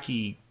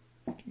 cracky,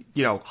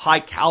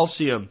 high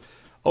calcium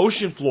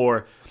ocean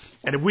floor.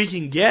 And if we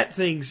can get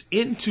things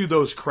into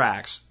those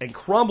cracks and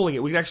crumbling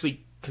it, we can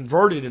actually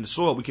convert it into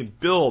soil. We can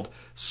build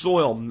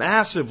soil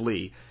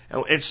massively.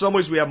 And in some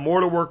ways we have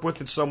more to work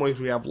with, in some ways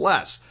we have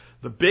less.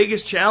 The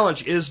biggest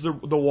challenge is the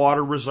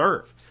water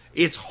reserve.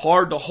 It's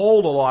hard to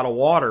hold a lot of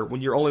water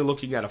when you're only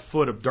looking at a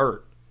foot of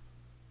dirt,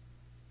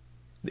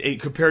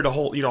 compared to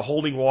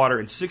holding water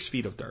in 6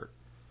 feet of dirt.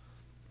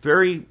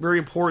 Very, very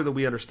important that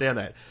we understand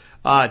that.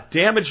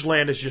 Damaged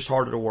land is just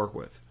harder to work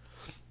with.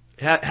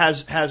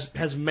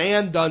 Has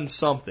man done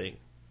something,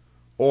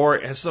 or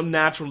has some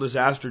natural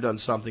disaster done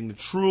something to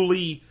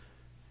truly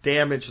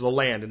damage the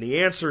land? And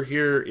the answer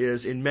here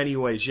is, in many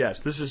ways, yes.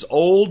 This is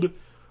old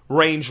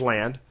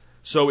rangeland,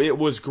 so it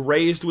was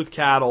grazed with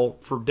cattle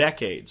for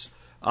decades.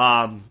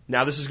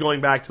 Now, this is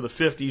going back to the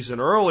 50s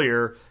and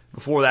earlier,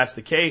 before that's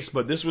the case,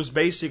 but this was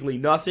basically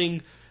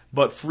nothing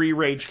but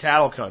free-range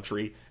cattle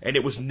country, and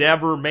it was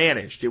never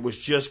managed. It was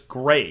just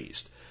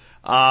grazed.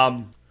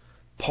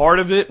 Part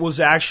of it was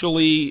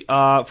actually,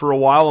 for a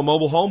while, a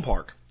mobile home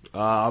park.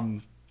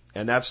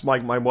 And that's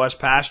like my west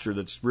pasture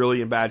that's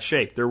really in bad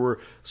shape. There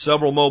were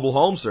several mobile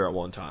homes there at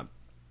one time.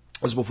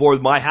 It was before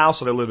my house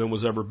that I live in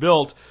was ever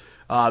built.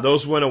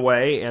 Those went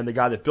away, and the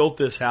guy that built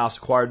this house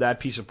acquired that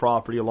piece of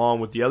property along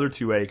with the other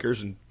 2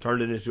 acres and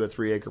turned it into a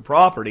 3-acre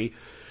property.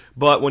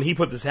 But when he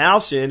put this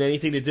house in,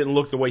 anything that didn't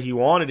look the way he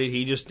wanted it,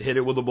 he just hit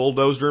it with a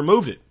bulldozer and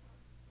moved it.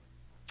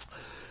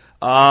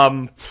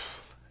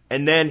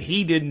 And then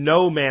he did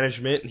no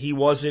management. He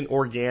wasn't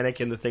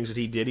organic in the things that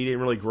he did. He didn't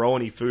really grow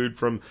any food,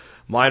 from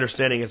my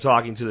understanding of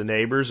talking to the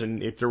neighbors.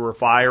 And if there were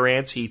fire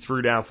ants, he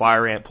threw down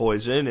fire ant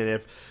poison. And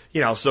if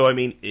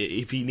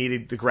he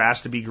needed the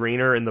grass to be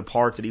greener in the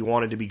part that he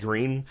wanted to be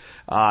green,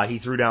 he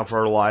threw down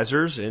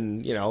fertilizers.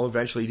 And,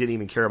 eventually he didn't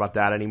even care about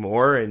that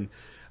anymore. And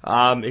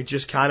it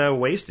just kind of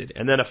wasted.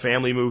 And then a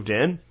family moved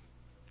in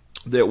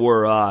that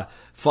were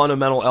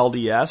fundamental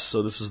LDS.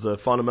 So this is the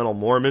fundamental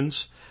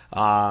Mormons.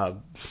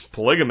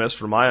 Polygamous,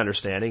 from my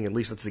understanding, at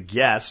least that's the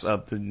guess.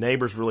 The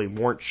neighbors really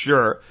weren't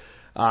sure.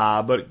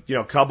 But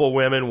a couple of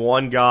women,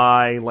 one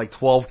guy, like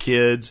 12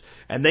 kids,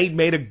 and they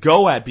made a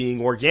go at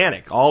being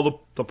organic.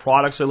 All the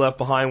products they left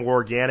behind were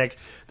organic.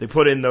 They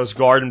put in those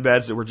garden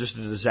beds that were just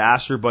a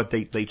disaster, but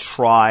they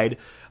tried.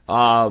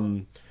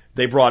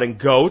 They brought in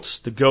goats.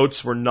 The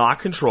goats were not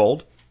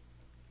controlled.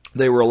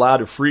 They were allowed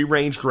to free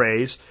range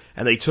graze,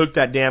 and they took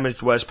that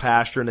damaged west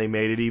pasture and they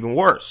made it even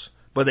worse.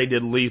 But they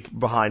did leave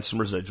behind some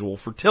residual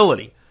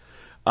fertility.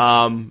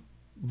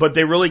 But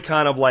they really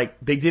kind of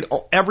they did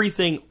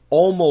everything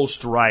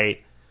almost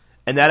right,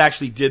 and that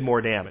actually did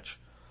more damage.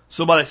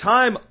 So by the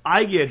time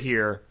I get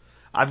here,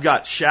 I've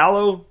got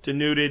shallow,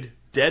 denuded,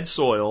 dead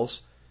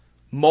soils,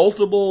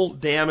 multiple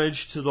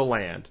damage to the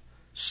land,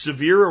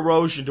 severe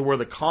erosion to where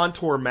the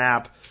contour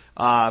map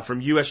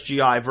from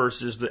USGI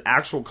versus the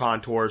actual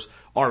contours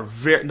are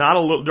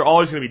they're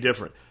always going to be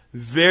different.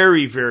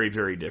 Very, very,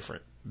 very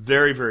different.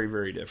 Very, very,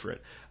 very different.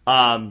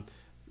 Land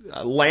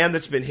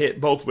that's been hit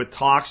both with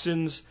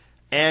toxins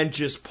and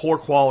just poor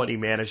quality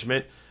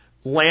management.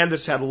 Land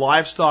that's had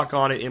livestock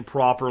on it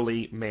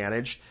improperly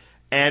managed.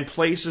 And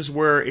places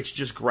where it's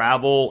just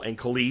gravel and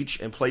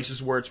caliche, and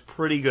places where it's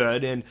pretty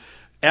good, and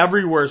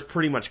everywhere is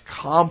pretty much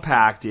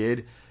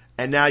compacted,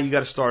 and now you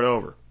got to start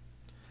over.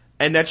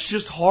 And that's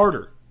just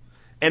harder.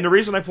 And the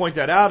reason I point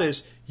that out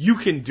is you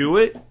can do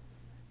it,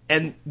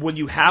 and when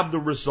you have the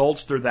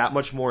results, they're that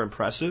much more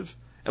impressive.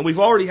 And we've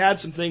already had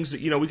some things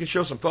that, we can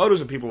show some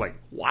photos and people are like,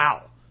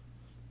 wow,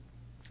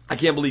 I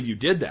can't believe you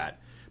did that.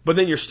 But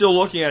then you're still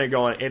looking at it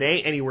going, it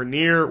ain't anywhere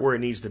near where it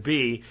needs to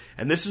be.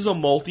 And this is a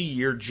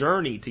multi-year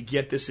journey to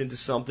get this into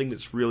something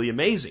that's really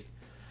amazing.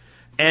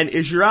 And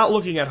as you're out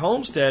looking at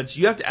homesteads,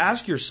 you have to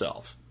ask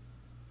yourself,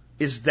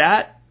 is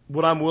that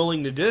what I'm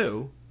willing to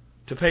do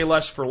to pay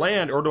less for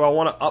land? Or do I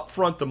want to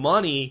upfront the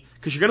money?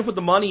 Because you're going to put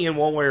the money in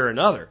one way or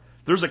another.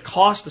 There's a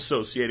cost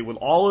associated with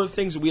all of the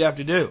things that we have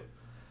to do.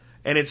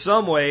 And in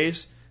some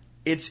ways,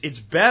 it's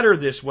better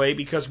this way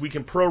because we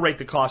can prorate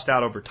the cost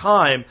out over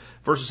time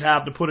versus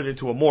have to put it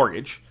into a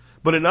mortgage.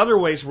 But in other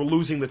ways, we're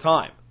losing the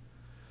time.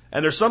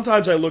 And there's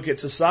sometimes I look at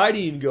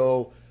society and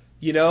go,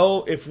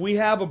 if we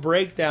have a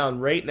breakdown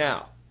right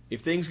now,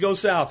 if things go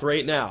south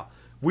right now,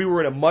 we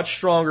were in a much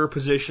stronger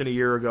position a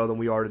year ago than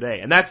we are today.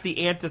 And that's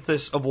the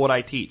antithesis of what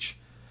I teach.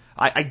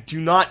 I do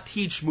not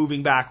teach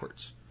moving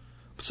backwards.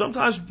 But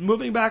sometimes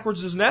moving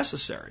backwards is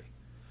necessary.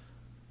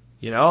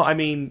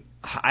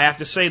 I have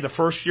to say the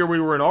first year we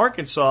were in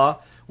Arkansas,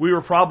 we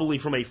were probably,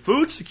 from a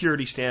food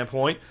security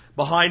standpoint,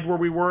 behind where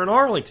we were in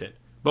Arlington.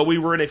 But we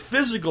were in a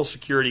physical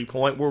security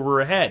point where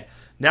we're ahead.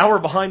 Now we're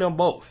behind on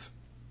both.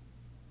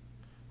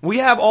 We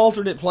have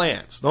alternate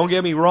plans, don't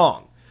get me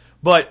wrong.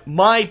 But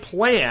my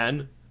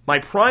plan, my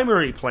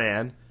primary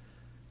plan,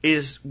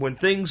 is when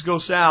things go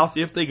south,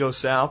 if they go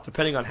south,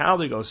 depending on how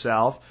they go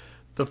south,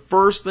 the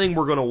first thing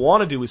we're going to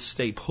want to do is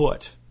stay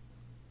put.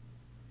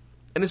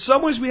 And in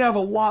some ways we have a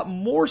lot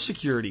more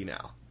security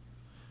now.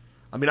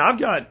 I mean, I've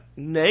got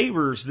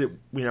neighbors that,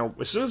 you know,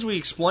 as soon as we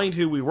explained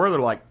who we were, they're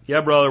like,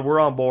 yeah, brother, we're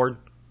on board.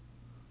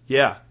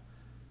 Yeah.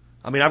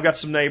 I mean, I've got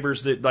some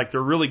neighbors that, like,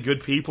 they're really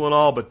good people and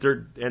all, but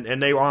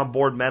and they are on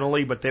board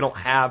mentally, but they don't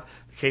have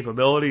the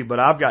capability.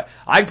 But I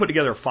can put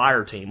together a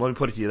fire team. Let me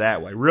put it to you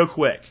that way, real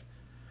quick.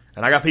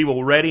 And I got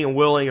people ready and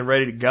willing and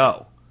ready to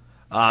go,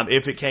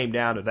 if it came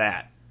down to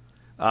that.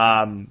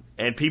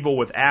 And people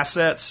with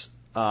assets,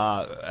 and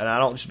I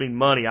don't just mean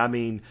money, I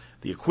mean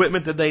the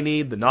equipment that they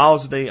need, the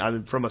knowledge that they need. I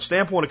mean, from a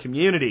standpoint of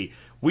community,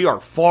 we are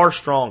far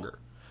stronger.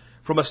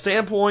 From a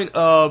standpoint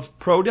of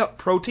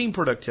protein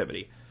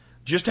productivity,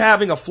 just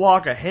having a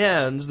flock of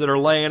hens that are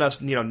laying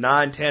us,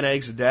 9, 10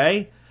 eggs a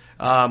day,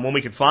 when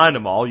we can find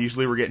them all.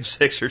 Usually we're getting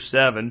 6 or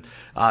 7.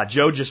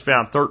 Joe just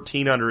found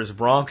 13 under his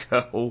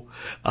Bronco,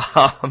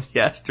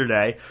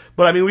 yesterday.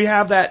 But I mean, we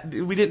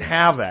didn't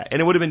have that.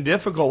 And it would have been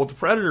difficult with the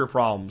predator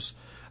problems,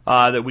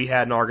 that we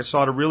had in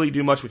Arkansas to really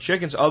do much with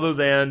chickens other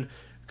than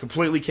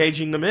completely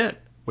caging them in,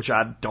 which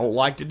I don't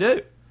like to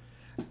do.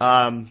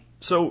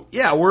 So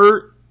yeah,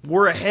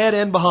 we're ahead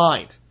and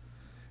behind.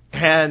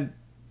 And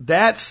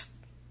that's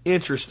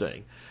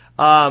interesting.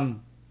 I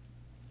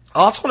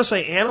also want to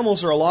say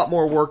animals are a lot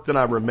more work than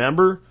I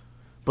remember,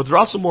 but they're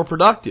also more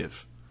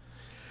productive.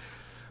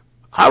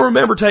 I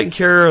remember taking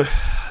care of,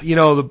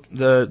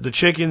 the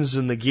chickens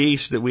and the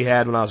geese that we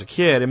had when I was a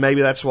kid, and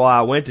maybe that's why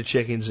I went to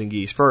chickens and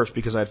geese first,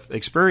 because I've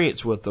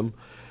experienced with them,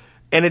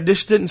 and it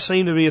just didn't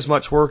seem to be as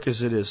much work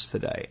as it is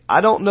today. I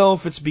don't know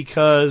if it's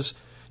because,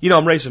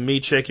 I'm raising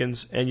meat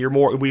chickens, and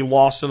we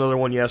lost another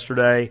one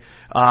yesterday.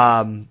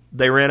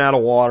 They ran out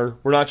of water.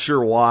 We're not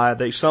sure why.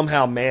 They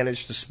somehow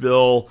managed to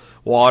spill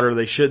water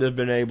they shouldn't have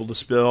been able to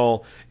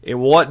spill. It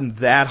wasn't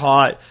that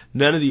hot.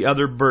 None of the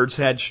other birds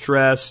had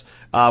stress.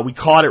 We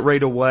caught it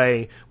right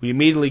away. We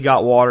immediately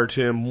got water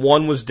to him.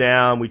 One was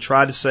down. We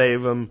tried to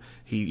save him.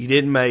 He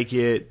didn't make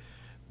it.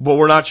 But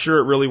we're not sure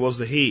it really was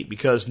the heat,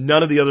 because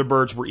none of the other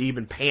birds were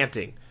even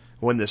panting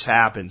when this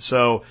happened.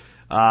 So,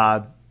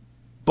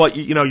 but,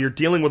 you're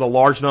dealing with a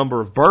large number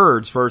of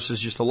birds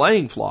versus just a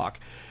laying flock.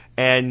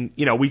 And,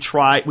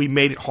 we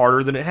made it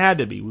harder than it had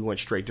to be. We went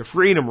straight to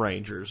Freedom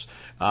Rangers.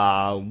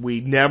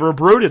 We never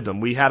brooded them.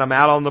 We had them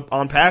out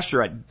on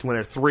pasture when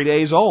they're 3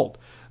 days old.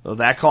 So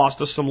that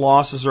cost us some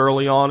losses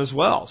early on as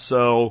well.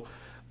 So,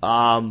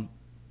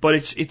 but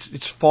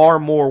it's far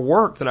more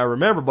work than I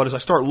remember. But as I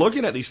start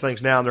looking at these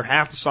things now, and they're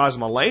half the size of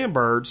my laying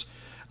birds,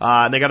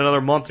 and they got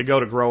another month to go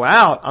to grow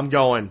out, I'm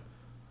going,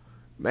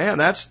 man,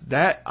 that's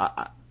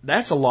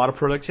a lot of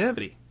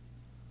productivity.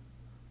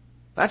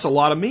 That's a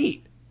lot of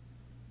meat.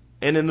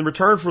 And in the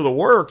return for the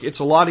work, it's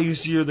a lot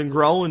easier than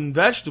growing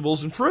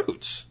vegetables and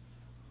fruits.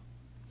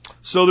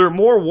 So they're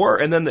more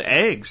work. And then the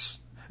eggs.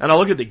 And I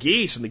look at the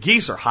geese, and the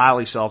geese are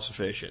highly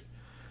self-sufficient.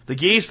 The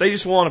geese, they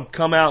just want to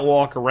come out and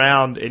walk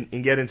around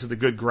and get into the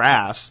good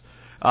grass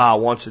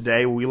once a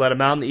day. We let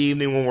them out in the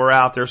evening when we're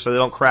out there so they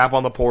don't crap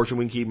on the porch, and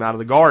we can keep them out of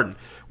the garden.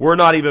 We're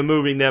not even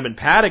moving them in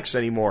paddocks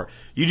anymore.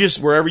 You just,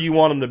 wherever you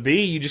want them to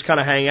be, you just kind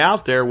of hang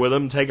out there with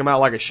them, take them out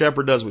like a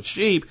shepherd does with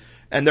sheep,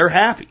 and they're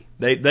happy.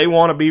 They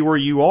want to be where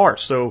you are.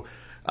 So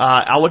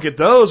I look at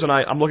those, and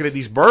I'm looking at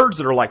these birds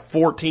that are like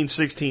 14,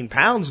 16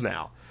 pounds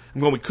now. I'm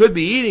going, we could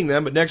be eating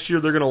them, but next year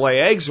they're going to lay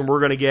eggs, and we're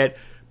going to get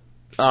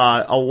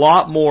a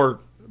lot more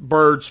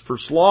birds for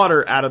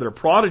slaughter out of their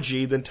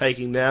progeny than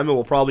taking them, and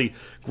we'll probably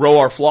grow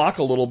our flock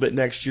a little bit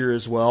next year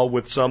as well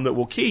with some that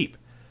we'll keep.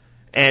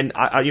 And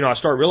I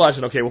start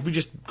realizing, okay, well, if we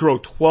just grow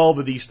 12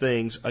 of these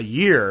things a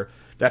year,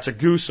 that's a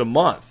goose a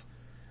month.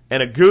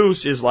 And a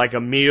goose is like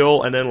a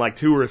meal and then like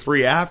 2 or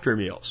 3 after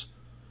meals.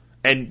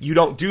 And you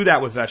don't do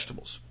that with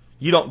vegetables.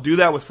 You don't do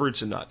that with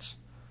fruits and nuts.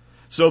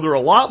 So they're a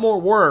lot more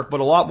work,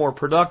 but a lot more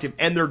productive.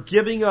 And they're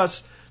giving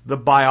us the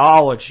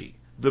biology,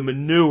 the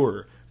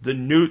manure, the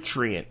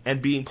nutrient,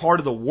 and being part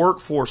of the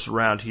workforce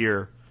around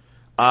here.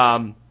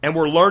 And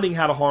we're learning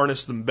how to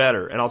harness them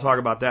better. And I'll talk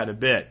about that in a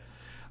bit.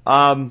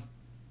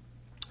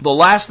 The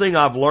last thing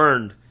I've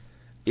learned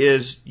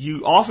is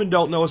you often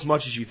don't know as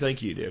much as you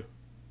think you do.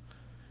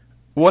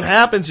 What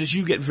happens is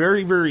you get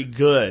very, very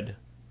good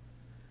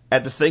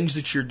at the things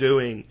that you're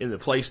doing in the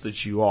place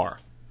that you are.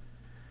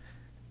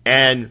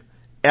 And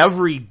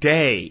every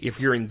day, if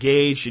you're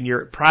engaged and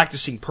you're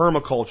practicing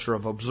permaculture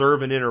of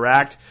observe and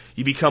interact,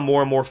 you become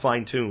more and more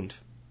fine-tuned.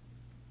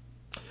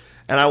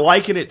 And I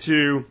liken it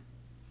to,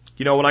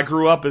 when I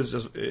grew up as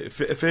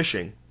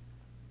fishing,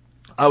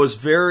 I was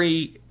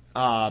very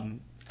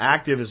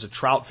active as a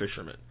trout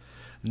fisherman.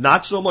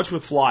 Not so much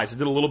with flies. I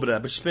did a little bit of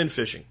that, but spin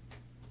fishing.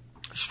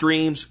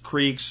 Streams,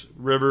 creeks,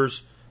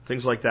 rivers,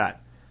 things like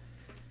that.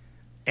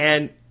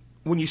 And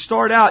when you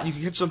start out, you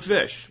can get some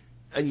fish.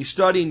 And you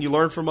study and you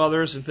learn from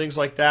others and things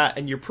like that,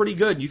 and you're pretty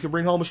good. You can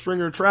bring home a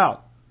stringer of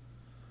trout.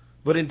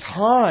 But in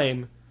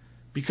time,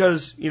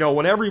 because,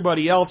 when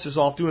everybody else is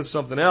off doing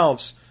something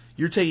else,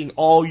 you're taking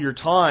all your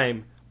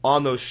time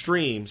on those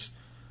streams.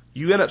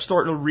 You end up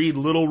starting to read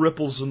little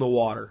ripples in the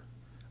water.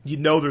 You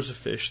know there's a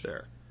fish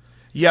there.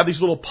 You have these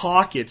little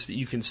pockets that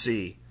you can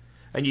see.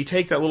 And you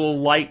take that little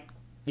light,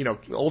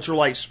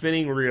 ultralight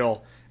spinning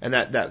reel and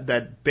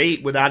that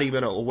bait without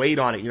even a weight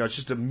on it. It's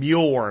just a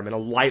mealworm and a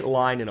light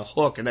line and a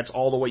hook, and that's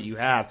all the weight you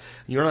have. And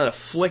you don't know how to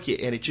flick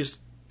it, and it just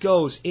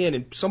goes in,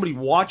 and somebody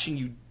watching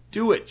you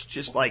do it, it's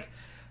just like,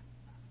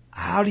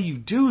 how do you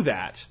do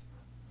that?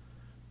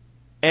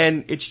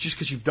 And it's just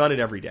because you've done it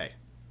every day.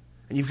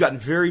 And you've gotten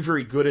very,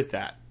 very good at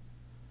that.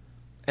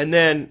 And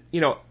then,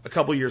 a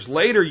couple of years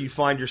later, you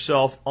find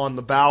yourself on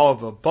the bow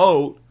of a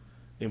boat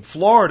in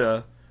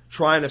Florida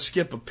trying to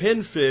skip a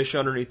pinfish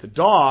underneath the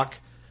dock.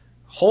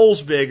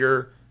 Hole's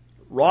bigger,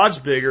 rod's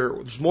bigger,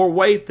 there's more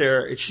weight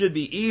there. It should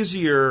be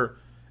easier,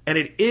 and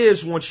it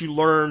is once you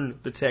learn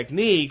the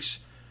techniques,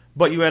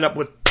 but you end up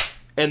with,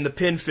 and the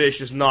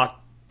pinfish is knocked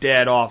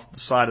dead off the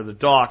side of the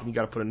dock, and you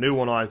got to put a new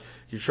one on.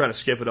 You're trying to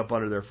skip it up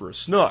under there for a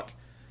snook.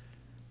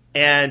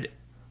 And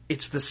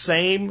it's the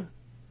same,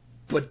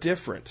 but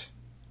different.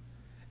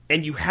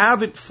 And you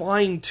haven't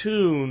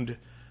fine-tuned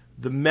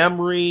the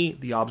memory,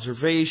 the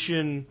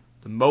observation,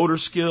 the motor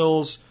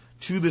skills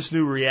to this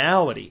new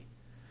reality.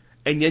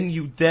 And then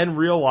you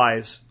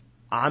realize,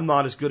 I'm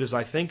not as good as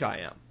I think I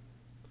am.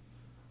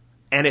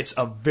 And it's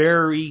a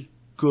very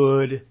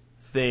good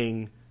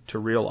thing to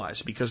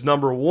realize. Because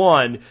number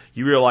one,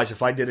 you realize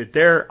if I did it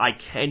there, I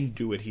can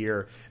do it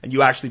here. And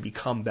you actually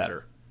become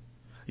better.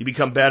 You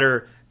become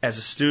better as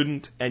a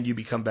student, and you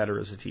become better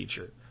as a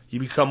teacher. You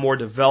become more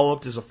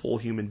developed as a full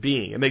human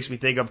being. It makes me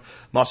think of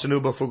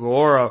Masanobu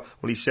Fukuhara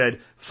when he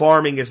said,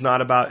 farming is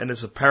not about, and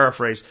it's a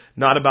paraphrase,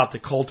 not about the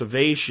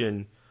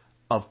cultivation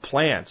of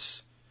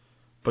plants,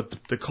 but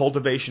the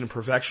cultivation and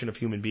perfection of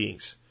human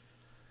beings.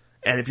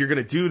 And if you're going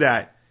to do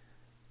that,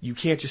 you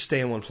can't just stay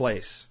in one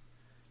place.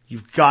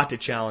 You've got to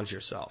challenge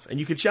yourself. And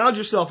you can challenge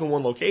yourself in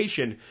one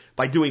location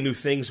by doing new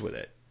things with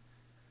it.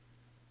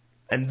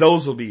 And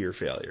those will be your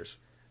failures.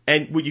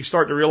 And what you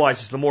start to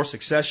realize is the more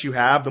success you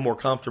have, the more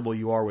comfortable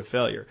you are with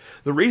failure.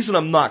 The reason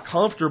I'm not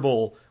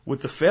comfortable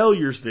with the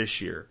failures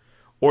this year,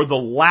 or the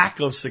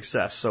lack of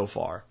success so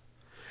far,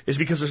 is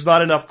because there's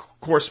not enough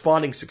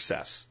corresponding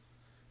success.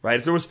 Right?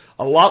 If there was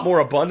a lot more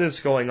abundance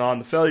going on,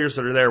 the failures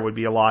that are there would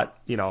be a lot,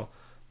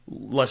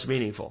 less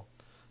meaningful.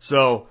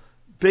 So,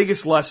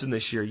 biggest lesson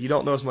this year, you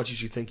don't know as much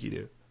as you think you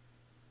do.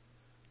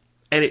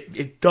 And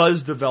it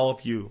does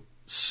develop you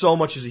so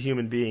much as a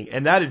human being.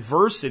 And that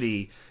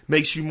adversity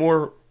makes you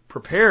more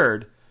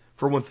prepared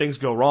for when things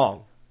go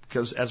wrong.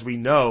 Because as we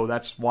know,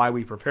 that's why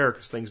we prepare,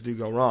 because things do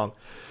go wrong.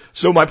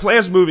 So my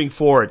plans moving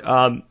forward.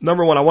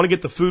 Number one, I want to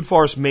get the Food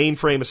Forest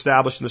mainframe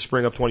established in the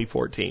spring of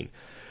 2014.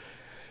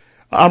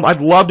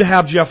 I'd love to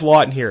have Jeff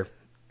Lawton here.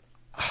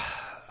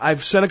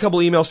 I've sent a couple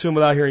emails to him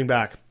without hearing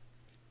back.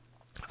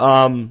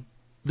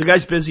 The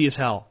guy's busy as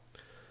hell.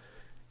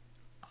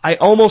 I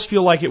almost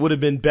feel like it would have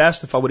been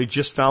best if I would have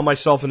just found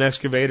myself an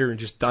excavator and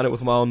just done it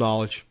with my own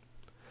knowledge.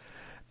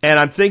 And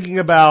I'm thinking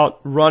about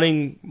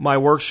running my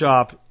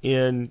workshop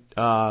in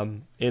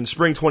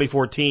spring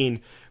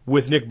 2014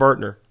 with Nick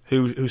Bertner,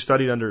 who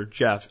studied under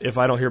Jeff, if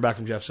I don't hear back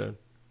from Jeff soon.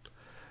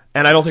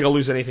 And I don't think I'll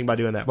lose anything by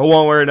doing that. But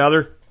one way or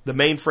another, the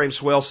mainframe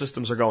swale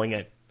systems are going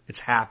in. It's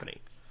happening.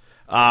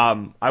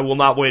 I will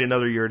not wait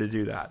another year to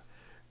do that.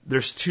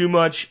 There's too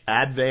much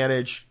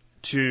advantage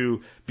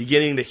to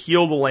beginning to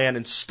heal the land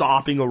and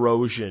stopping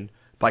erosion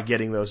by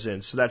getting those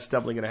in. So that's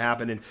definitely going to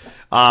happen. And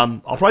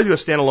I'll probably do a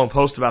standalone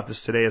post about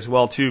this today as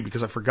well, too,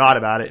 because I forgot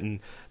about it.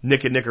 And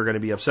Nick are going to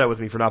be upset with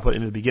me for not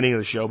putting it in the beginning of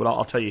the show, but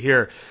I'll tell you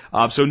here.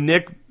 So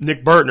Nick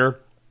Bertner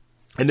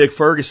and Nick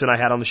Ferguson I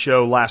had on the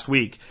show last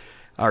week,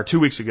 or 2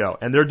 weeks ago,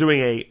 and they're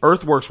doing a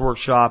earthworks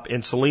workshop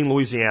in Saline,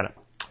 Louisiana.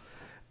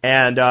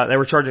 And they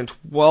were charging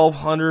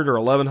 $1,200 or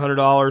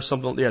 $1,100,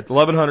 something,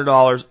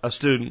 $1,100 a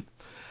student,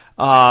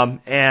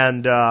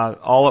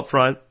 all up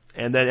front.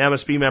 And then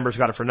MSB members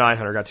got it for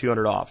 $900, got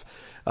 $200 off.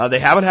 They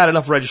haven't had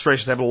enough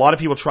registrations. They have a lot of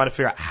people trying to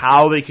figure out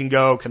how they can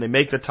go. Can they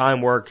make the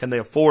time work? Can they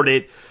afford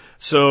it?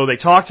 So they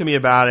talked to me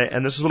about it,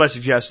 and this is what I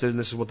suggested, and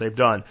this is what they've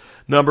done.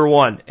 Number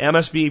one,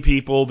 MSB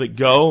people that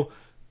go,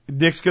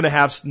 Nick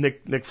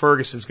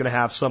Ferguson's going to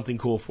have something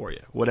cool for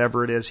you.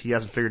 Whatever it is, he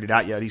hasn't figured it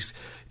out yet. He's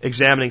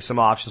examining some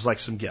options, like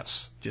some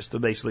gifts, just to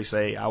basically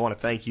say, I want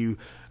to thank you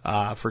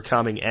for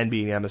coming and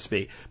being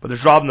MSB. But they're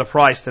dropping the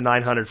price to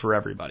 $900 for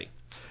everybody.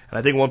 And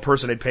I think one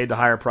person had paid the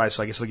higher price,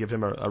 so I guess they'll give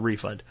him a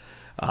refund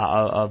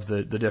of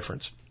the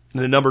difference.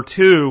 And then number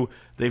two,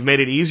 they've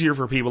made it easier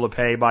for people to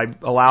pay by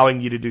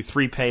allowing you to do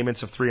 3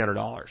 payments of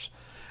 $300.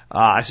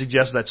 I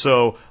suggest that.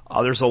 So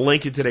there's a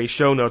link in today's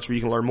show notes where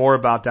you can learn more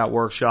about that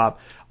workshop.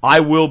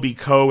 I will be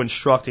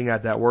co-instructing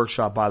at that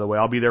workshop, by the way.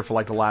 I'll be there for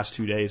like the last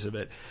 2 days of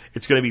it.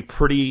 It's going to be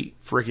pretty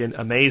freaking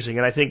amazing.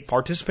 And I think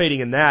participating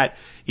in that,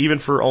 even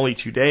for only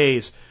 2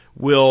 days,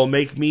 will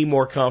make me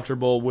more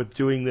comfortable with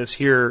doing this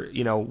here,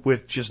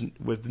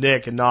 with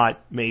Nick and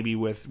not maybe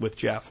with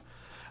Jeff.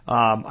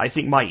 I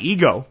think my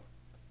ego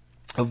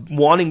of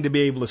wanting to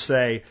be able to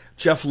say,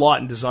 Jeff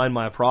Lawton designed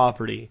my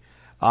property,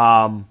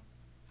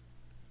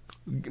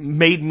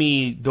 made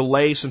me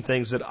delay some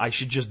things that I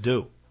should just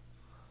do.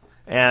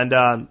 And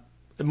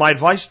my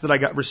advice that I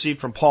received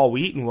from Paul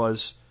Wheaton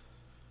was,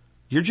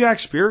 you're Jack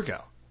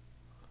Spirko.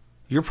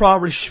 Your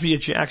property should be a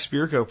Jack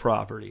Spirko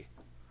property.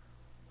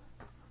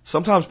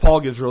 Sometimes Paul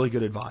gives really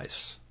good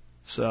advice.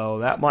 So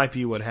that might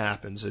be what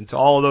happens. And to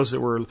all of those that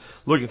were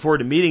looking forward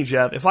to meeting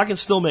Jeff, if I can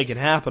still make it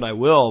happen, I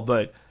will.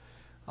 But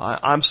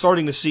I'm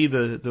starting to see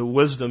the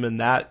wisdom in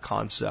that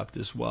concept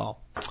as well.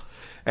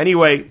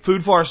 Anyway,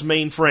 Food Forest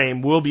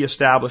mainframe will be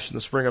established in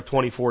the spring of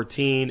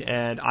 2014,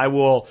 and I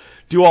will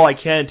do all I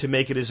can to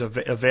make it as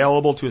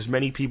available to as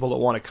many people that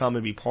want to come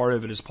and be part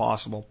of it as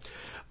possible.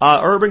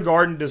 Urban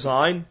Garden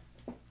Design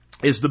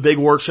is the big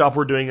workshop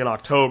we're doing in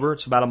October.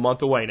 It's about a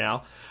month away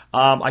now.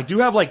 I do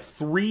have like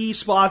 3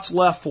 spots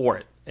left for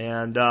it,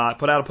 and I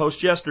put out a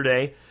post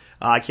yesterday.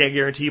 I can't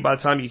guarantee you by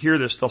the time you hear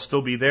this they'll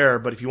still be there,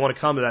 but if you want to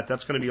come to that,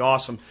 that's going to be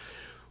awesome.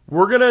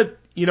 We're going to,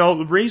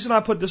 the reason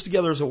I put this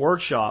together as a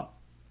workshop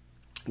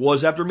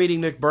was after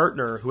meeting Nick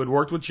Bertner, who had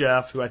worked with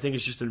Jeff, who I think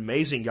is just an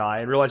amazing guy,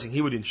 and realizing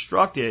he would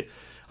instruct it,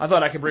 I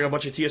thought I could bring a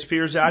bunch of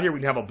TSPers out here. We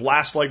can have a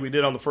blast like we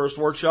did on the first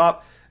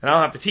workshop, and I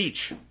don't have to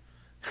teach.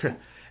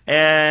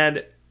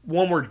 And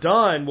when we're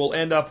done, we'll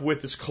end up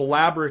with this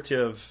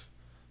collaborative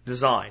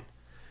design.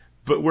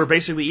 But where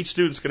basically each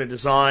student's going to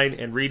design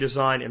and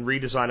redesign and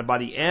redesign, and by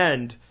the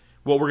end,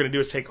 what we're going to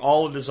do is take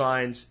all the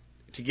designs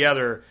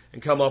together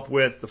and come up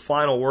with the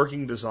final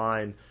working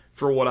design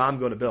for what I'm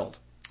going to build.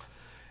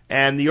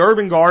 And the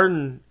urban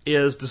garden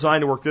is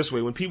designed to work this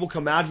way. When people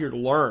come out here to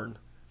learn,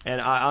 and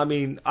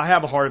I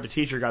have a heart of a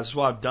teacher, guys. That's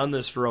why I've done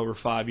this for over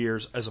 5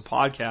 years as a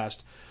podcast.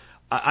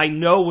 I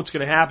know what's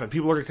going to happen.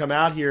 People are going to come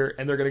out here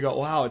and they're going to go,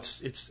 wow,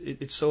 it's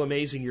so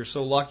amazing. You're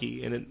so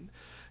lucky. And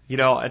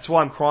that's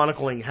why I'm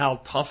chronicling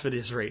how tough it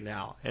is right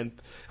now. And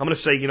I'm going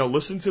to say,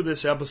 listen to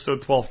this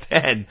episode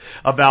 1210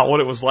 about what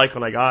it was like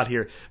when I got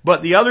here.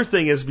 But the other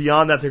thing is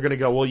beyond that, they're going to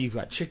go, well, you've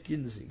got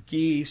chickens and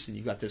geese and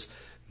you've got this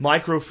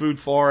micro food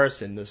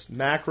forest and this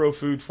macro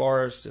food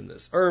forest and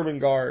this urban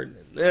garden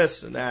and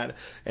this and that.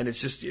 And it's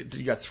just, you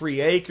got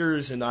 3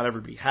 acres and not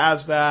everybody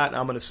has that. And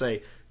I'm going to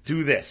say,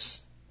 do this.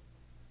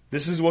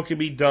 This is what can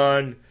be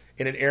done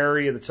in an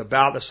area that's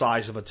about the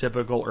size of a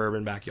typical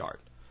urban backyard.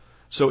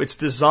 So it's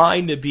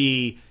designed to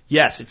be,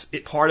 yes, it's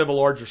part of a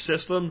larger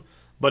system,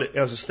 but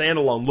as a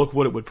standalone, look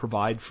what it would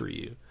provide for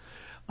you.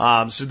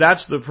 So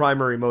that's the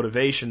primary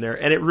motivation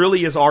there. And it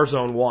really is our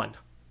zone 1.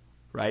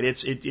 Right?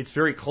 It's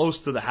very close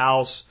to the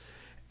house,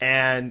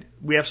 and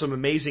we have some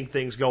amazing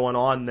things going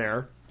on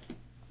there.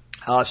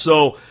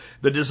 So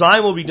the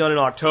design will be done in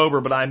October,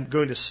 but I'm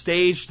going to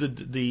stage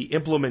the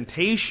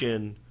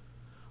implementation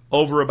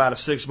over about a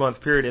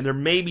 6-month period, and there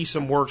may be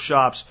some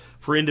workshops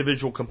for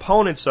individual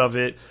components of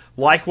it,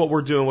 like what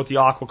we're doing with the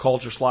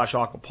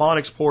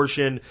aquaculture/aquaponics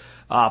portion,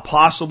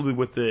 possibly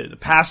with the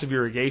passive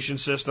irrigation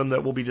system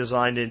that will be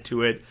designed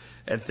into it,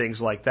 and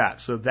things like that.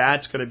 So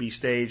that's going to be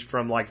staged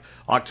from like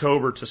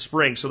October to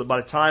spring, so that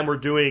by the time we're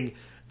doing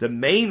the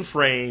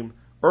mainframe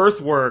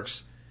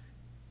earthworks,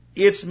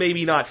 it's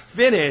maybe not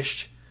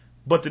finished,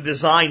 but the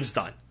design's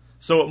done.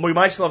 So we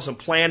might still have some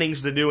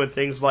plannings to do and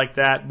things like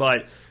that,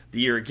 but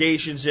the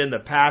irrigation's in, the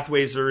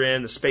pathways are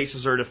in, the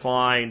spaces are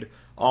defined,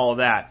 all of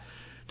that.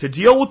 To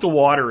deal with the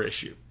water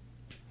issue,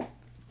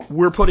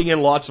 we're putting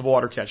in lots of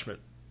water catchment.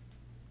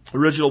 The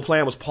original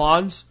plan was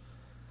ponds.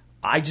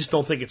 I just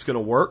don't think it's going to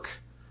work.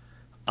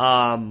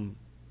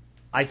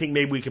 I think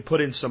maybe we could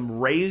put in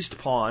some raised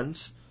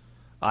ponds.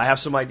 I have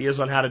some ideas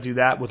on how to do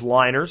that with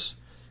liners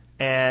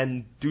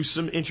and do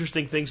some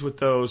interesting things with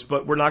those,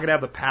 but we're not going to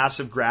have the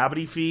passive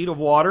gravity feed of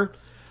water.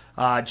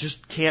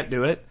 Just can't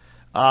do it.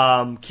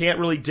 Can't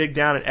really dig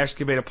down and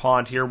excavate a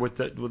pond here with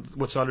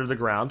what's under the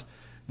ground.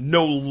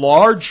 No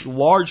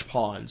large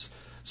ponds.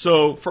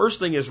 So first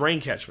thing is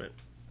rain catchment.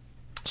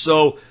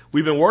 So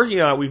we've been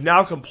working on it. We've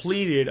now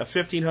completed a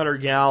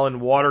 1,500 gallon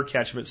water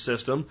catchment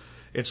system.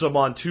 It's up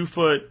on 2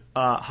 foot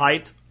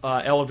height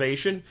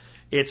elevation.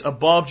 It's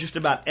above just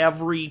about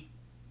every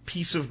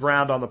piece of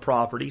ground on the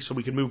property, so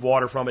we can move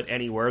water from it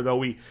anywhere.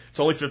 Though it's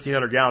only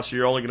 1,500 gallons, so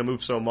you're only going to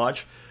move so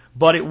much.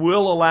 But it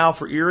will allow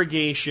for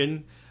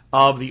irrigation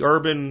of the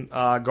urban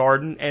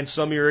garden and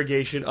some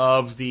irrigation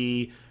of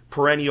the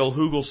perennial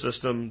hugel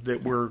system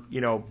that we're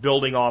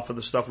building off of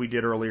the stuff we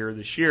did earlier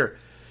this year.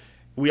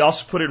 We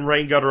also put in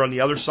rain gutter on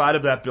the other side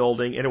of that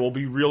building, and it will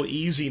be real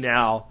easy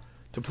now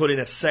to put in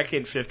a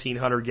second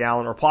 1,500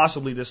 gallon or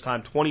possibly this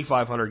time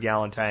 2,500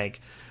 gallon tank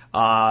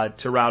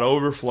to route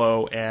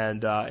overflow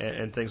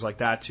and things like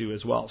that too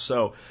as well.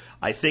 So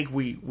I think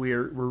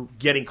we're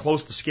getting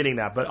close to skinning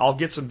that, but I'll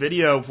get some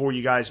video for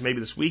you guys maybe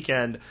this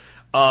weekend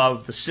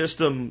of the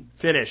system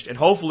finished, and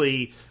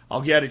hopefully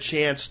I'll get a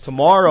chance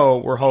tomorrow.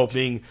 We're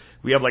hoping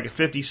we have like a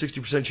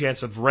 50-60%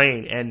 chance of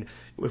rain, and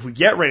if we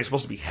get rain, it's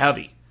supposed to be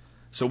heavy.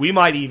 So we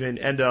might even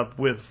end up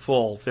with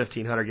full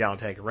 1,500 gallon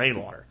tank of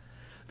rainwater,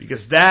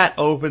 because that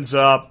opens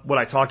up what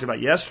I talked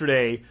about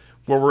yesterday,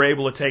 where we're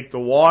able to take the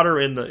water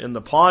in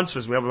the pond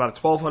system. We have about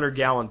a 1,200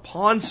 gallon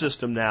pond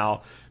system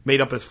now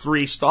made up of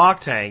 3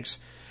 stock tanks.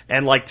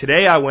 And like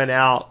today I went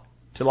out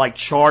to like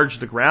charge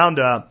the ground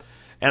up,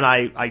 and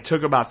I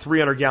took about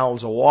 300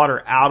 gallons of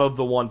water out of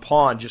the one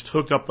pond, just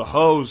hooked up the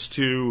hose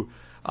to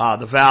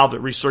the valve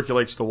that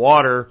recirculates the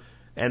water,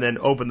 and then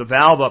opened the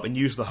valve up and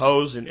used the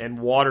hose and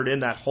watered in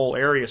that whole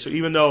area. So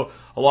even though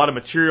a lot of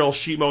material,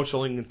 sheet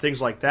mulching and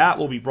things like that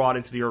will be brought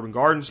into the urban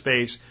garden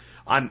space,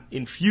 I'm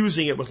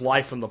infusing it with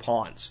life from the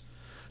ponds.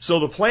 So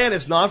the plan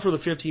is not for the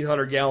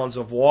 1,500 gallons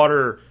of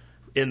water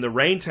in the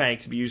rain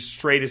tank to be used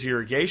straight as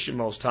irrigation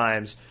most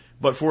times,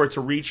 but for it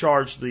to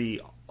recharge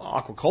the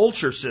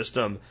aquaculture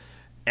system,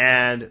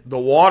 and the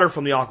water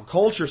from the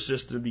aquaculture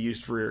system to be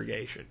used for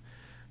irrigation,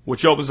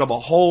 which opens up a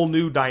whole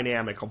new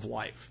dynamic of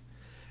life.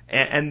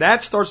 And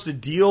that starts to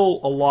deal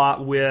a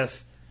lot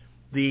with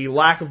the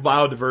lack of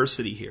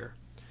biodiversity here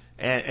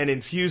and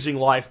infusing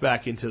life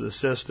back into the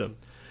system.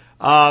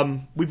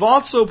 We've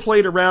also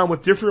played around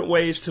with different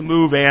ways to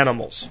move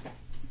animals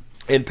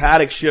and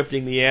paddock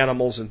shifting the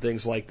animals and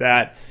things like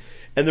that.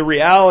 And the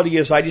reality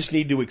is I just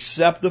need to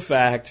accept the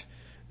fact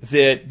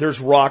that there's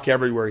rock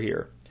everywhere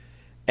here.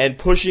 And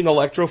pushing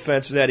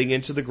electro-fence netting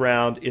into the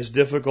ground is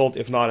difficult,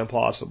 if not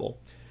impossible.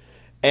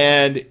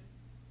 And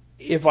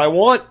if I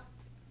want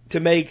to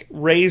make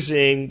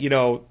raising,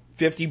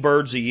 50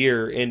 birds a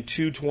year in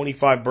 2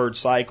 25 bird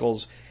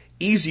cycles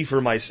easy for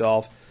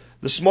myself,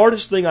 the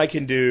smartest thing I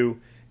can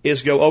do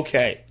is go,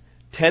 okay,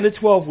 10 to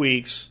 12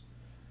 weeks,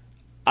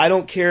 I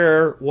don't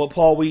care what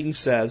Paul Wheaton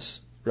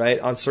says, right,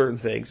 on certain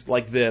things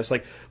like this,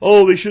 like,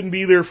 oh, they shouldn't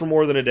be there for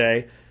more than a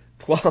day.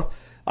 Well,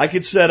 I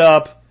could set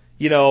up,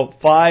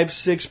 5,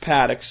 6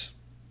 paddocks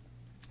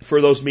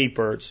for those meat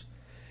birds,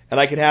 and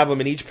I could have them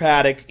in each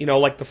paddock,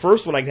 like the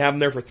first one, I can have them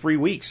there for 3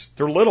 weeks.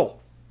 They're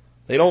little.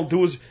 They don't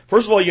do as,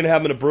 first of all, you're going to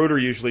have them in a brooder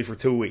usually for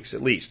 2 weeks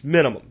at least,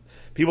 minimum.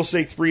 People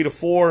say 3 to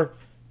 4,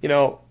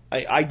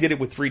 I did it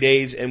with 3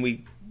 days and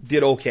we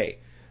did okay.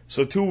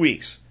 So 2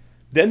 weeks.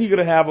 Then you're going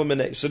to have them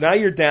in, so now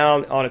you're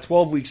down on a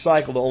 12-week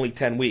cycle to only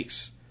 10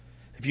 weeks.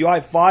 If you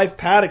have 5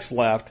 paddocks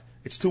left,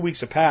 it's 2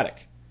 weeks a paddock.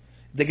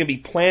 They can be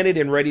planted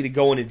and ready to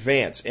go in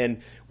advance.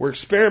 And we're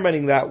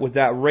experimenting with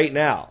that right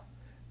now.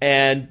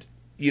 And,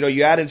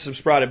 you add in some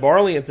sprouted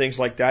barley and things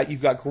like that,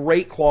 you've got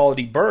great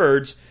quality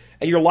birds,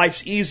 and your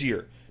life's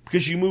easier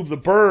because you move the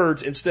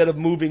birds instead of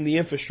moving the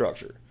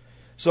infrastructure.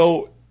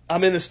 So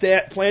I'm in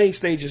the planning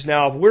stages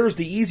now of where's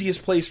the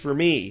easiest place for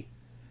me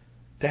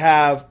to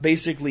have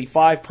basically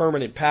 5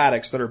 permanent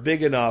paddocks that are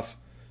big enough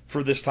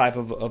for this type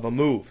of a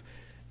move.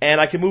 And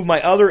I can move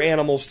my other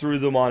animals through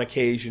them on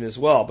occasion as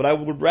well. But I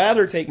would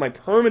rather take my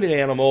permanent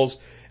animals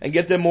and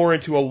get them more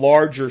into a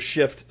larger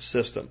shift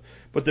system.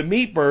 But the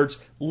meat birds,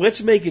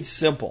 let's make it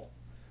simple.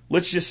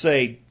 Let's just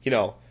say,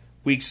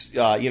 weeks,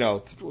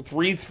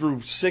 3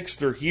 through 6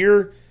 they're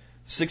here,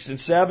 6 and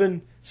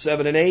 7,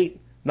 7 and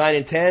 8, 9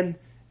 and 10,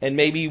 and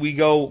maybe we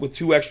go with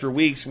 2 extra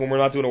weeks when we're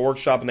not doing a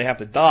workshop and they have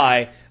to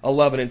die,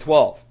 11 and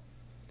 12.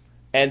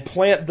 And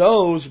plant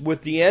those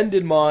with the end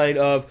in mind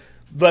of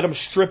let them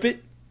strip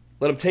it,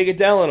 let them take it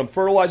down, let them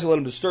fertilize it, let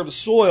them disturb the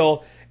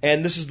soil,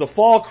 and this is the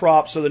fall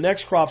crop, so the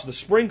next crop's the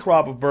spring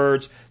crop of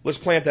birds. Let's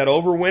plant that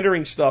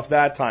overwintering stuff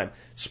that time.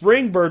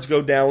 Spring birds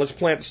go down, let's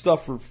plant the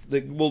stuff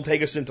that will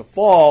take us into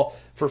fall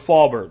for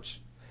fall birds.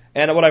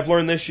 And what I've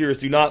learned this year is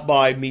do not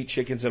buy meat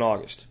chickens in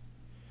August.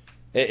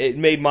 It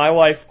made my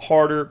life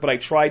harder, but I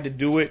tried to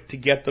do it to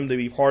get them to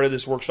be part of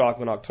this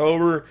workshop in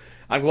October.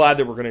 I'm glad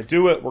that we're going to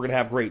do it. We're going to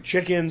have great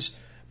chickens,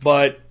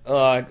 but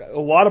a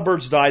lot of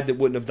birds died that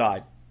wouldn't have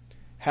died.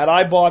 Had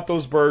I bought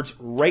those birds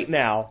right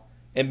now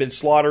and been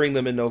slaughtering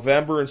them in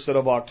November instead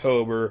of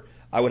October,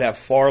 I would have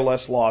far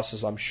less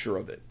losses, I'm sure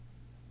of it.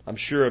 I'm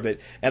sure of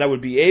it. And I would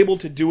be able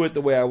to do it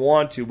the way I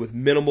want to with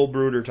minimal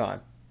brooder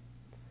time.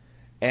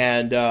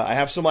 And I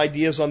have some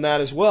ideas on that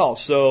as well.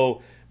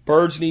 So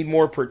birds need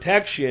more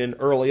protection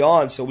early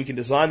on, so we can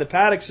design the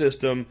paddock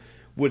system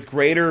with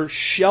greater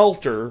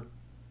shelter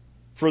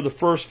for the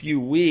first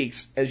few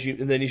weeks and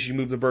then as you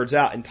move the birds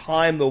out, and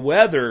time the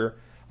weather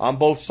on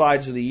both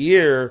sides of the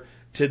year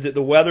to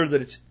the weather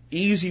that it's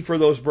easy for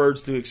those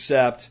birds to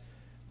accept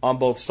on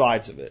both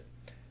sides of it.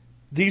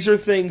 These are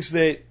things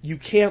that you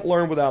can't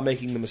learn without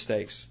making the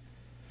mistakes.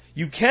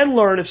 You can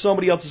learn if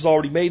somebody else has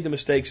already made the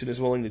mistakes and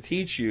is willing to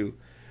teach you,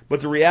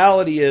 but the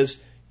reality is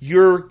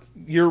your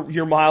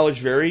mileage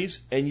varies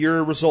and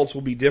your results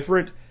will be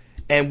different,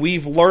 and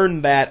we've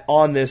learned that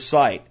on this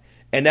site.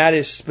 And that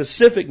is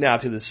specific now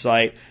to this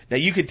site. Now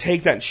you could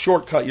take that and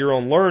shortcut your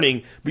own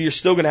learning, but you're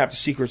still going to have to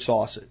secret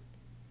sauce it.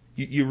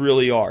 You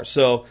really are.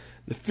 So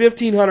the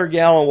 1,500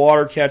 gallon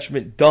water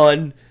catchment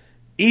done.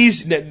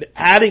 Easy,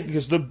 adding,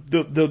 because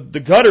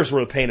the gutters were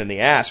a pain in the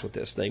ass with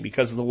this thing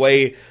because of the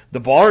way the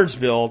barn's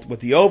built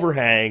with the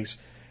overhangs.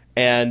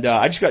 And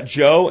I just got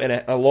Joe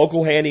and a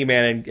local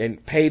handyman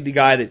and paid the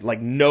guy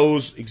that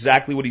knows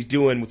exactly what he's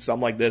doing with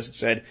something like this and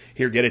said,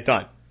 here, get it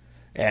done.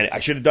 And I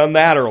should have done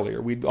that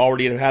earlier. We'd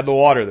already had the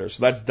water there,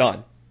 so that's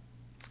done.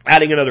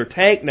 Adding another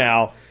tank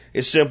now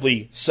is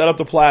simply set up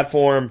the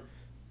platform,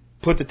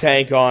 put the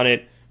tank on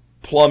it,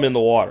 plumb in the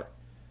water.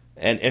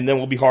 And then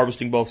we'll be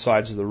harvesting both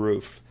sides of the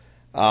roof,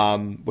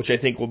 which I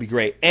think will be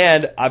great.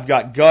 And I've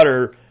got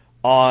gutter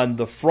on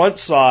the front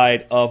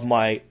side of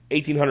my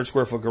 1,800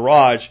 square foot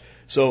garage,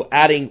 so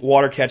adding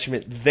water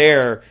catchment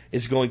there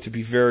is going to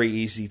be very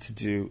easy to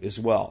do as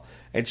well.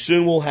 And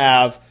soon we'll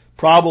have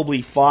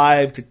probably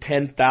 5,000 to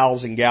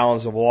 10,000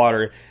 gallons of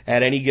water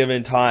at any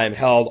given time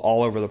held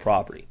all over the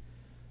property.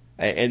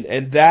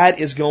 And that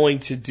is going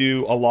to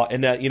do a lot.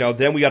 And that,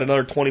 then we got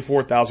another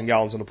 24,000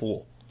 gallons in the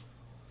pool.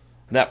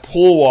 And that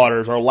pool water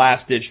is our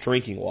last ditch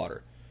drinking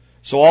water.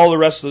 So all the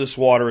rest of this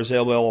water is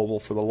available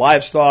for the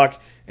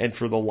livestock and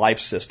for the life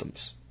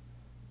systems.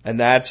 And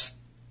that's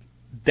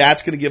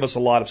going to give us a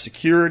lot of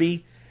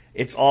security.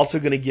 It's also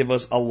going to give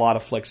us a lot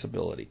of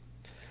flexibility.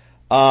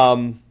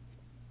 I've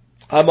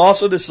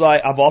also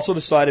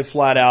decided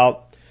flat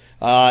out,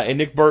 and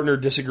Nick Bertner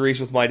disagrees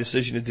with my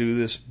decision to do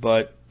this,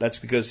 but that's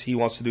because he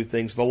wants to do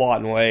things the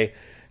Lawton way,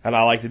 and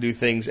I like to do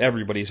things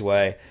everybody's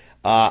way.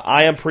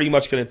 I am pretty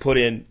much going to put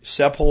in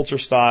Sepulcher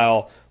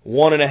style,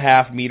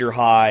 1.5 meter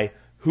high,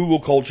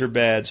 hugelkultur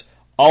beds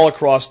all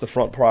across the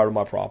front part of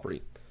my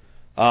property,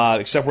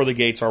 except where the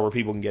gates are where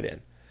people can get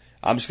in.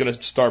 I'm just going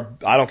to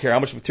start, I don't care how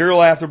much material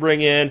I have to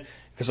bring in,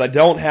 because I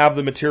don't have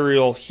the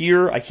material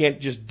here. I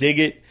can't just dig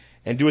it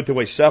and do it the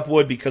way Sep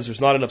would, because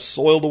there's not enough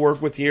soil to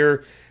work with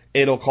here.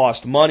 It'll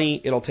cost money,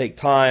 it'll take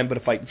time, but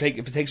if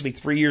it takes me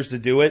 3 years to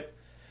do it,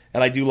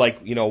 and I do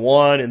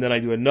one, and then I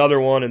do another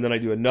one, and then I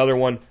do another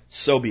one,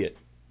 so be it.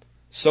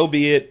 So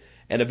be it,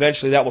 and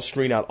eventually that will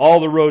screen out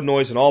all the road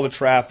noise and all the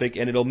traffic,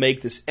 and it'll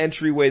make this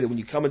entryway that when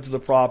you come into the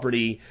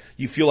property,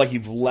 you feel like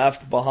you've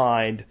left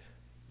behind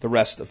the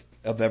rest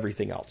of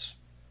everything else.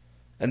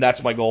 And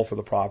that's my goal for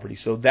the property.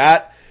 So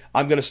that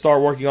I'm going to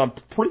start working on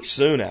pretty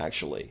soon,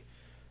 actually.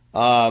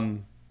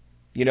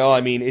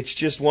 It's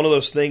just one of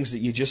those things that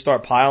you just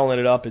start piling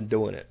it up and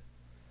doing it.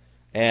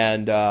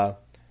 And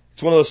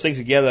it's one of those things,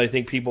 again, that I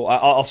think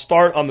I'll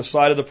start on the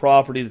side of the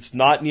property that's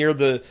not near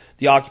the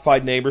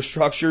occupied neighbor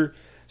structure.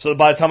 So that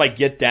by the time I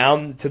get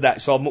down to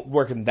that, so I'll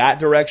work in that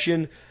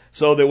direction,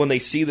 so that when they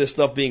see this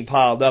stuff being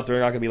piled up, they're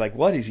not going to be like,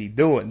 what is he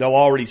doing? They'll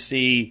already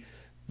see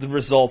the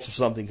results of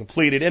something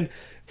completed. And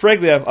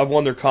frankly, I've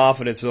won their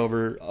confidence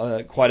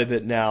over quite a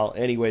bit now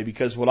anyway,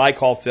 because what I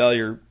call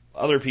failure,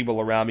 other people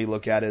around me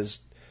look at as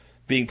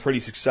being pretty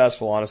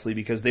successful, honestly,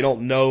 because they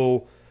don't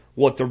know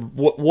what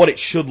it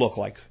should look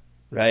like,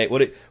 right?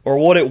 What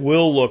it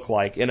will look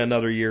like in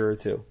another year or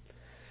two.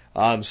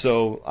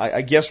 So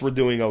I guess we're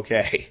doing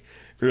okay,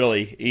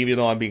 really, even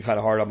though I'm being kind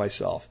of hard on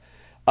myself.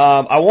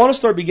 I want to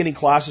start beginning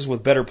classes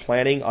with better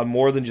planning on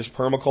more than just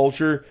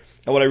permaculture.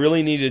 And what I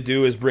really need to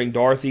do is bring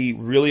Dorothy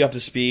really up to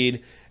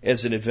speed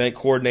as an event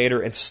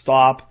coordinator and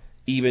stop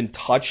even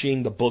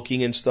touching the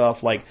booking and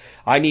stuff. Like,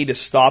 I need to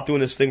stop doing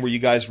this thing where you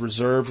guys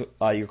reserve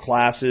your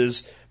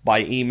classes by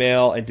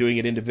email and doing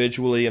it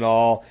individually and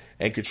all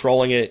and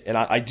controlling it. And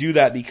I do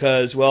that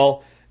because,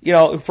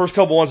 the first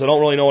couple ones I don't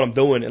really know what I'm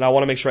doing, and I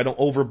want to make sure I don't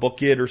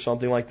overbook it or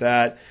something like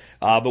that.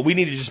 But we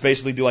need to just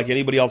basically do like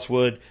anybody else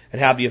would and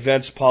have the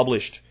events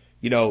published,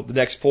 the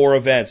next 4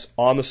 events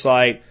on the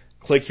site.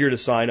 Click here to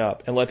sign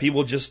up and let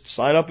people just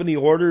sign up in the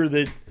order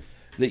that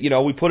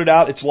we put it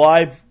out. It's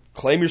live.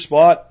 Claim your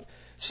spot.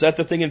 Set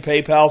the thing in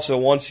PayPal so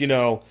once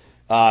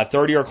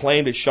 30 are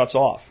claimed, it shuts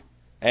off,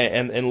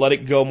 and let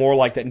it go more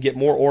like that and get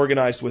more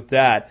organized with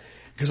that.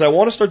 Because I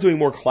want to start doing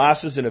more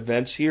classes and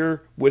events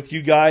here with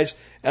you guys,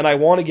 and I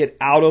want to get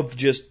out of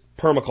just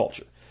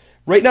permaculture.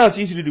 Right now, it's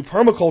easy to do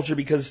permaculture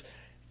because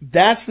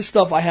that's the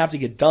stuff I have to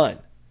get done.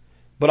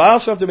 But I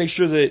also have to make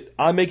sure that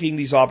I'm making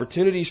these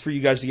opportunities for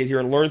you guys to get here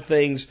and learn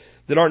things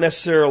that aren't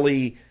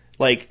necessarily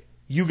like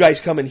you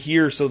guys coming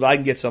here so that I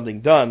can get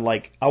something done.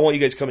 Like, I want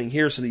you guys coming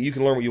here so that you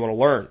can learn what you want to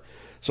learn.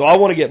 So I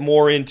want to get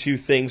more into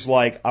things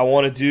like I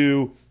want to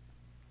do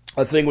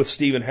a thing with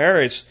Stephen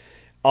Harris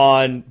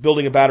on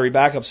building a battery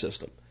backup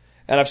system.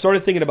 And I've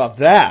started thinking about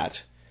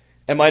that.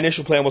 And my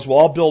initial plan was,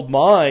 I'll build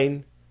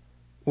mine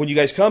when you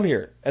guys come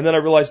here. And then I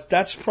realized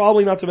that's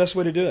probably not the best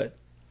way to do it.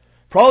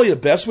 Probably the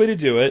best way to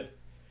do it,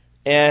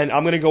 and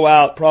I'm going to go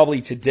out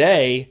probably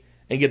today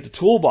and get the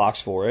toolbox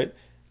for it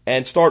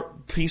and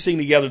start piecing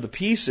together the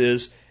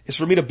pieces, is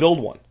for me to build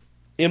one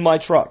in my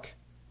truck,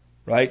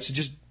 right? So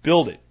just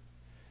build it.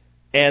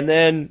 And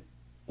then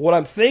what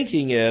I'm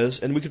thinking is,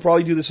 and we could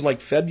probably do this in like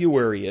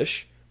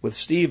February-ish with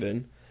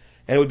Steven,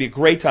 and it would be a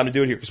great time to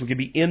do it here because we could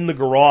be in the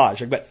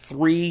garage. I've got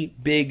 3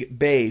 big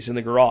bays in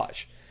the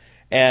garage.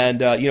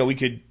 And, we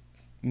could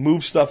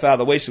move stuff out of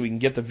the way so we can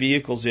get the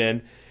vehicles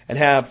in and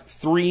have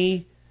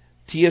 3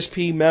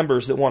 TSP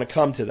members that want to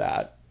come to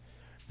that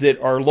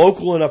are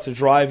local enough to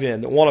drive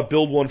in, that want to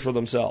build one for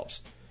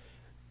themselves.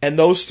 And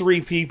those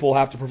 3 people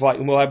have to provide,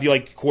 and we'll have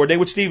you coordinate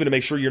with Steven to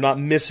make sure you're not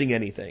missing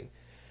anything.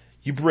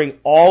 You bring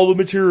all the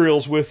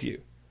materials with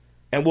you,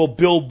 and we'll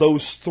build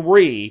those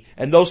 3,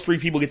 and those 3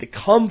 people get to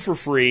come for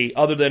free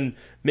other than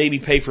maybe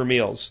pay for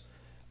meals.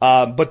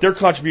 But their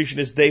contribution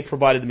is they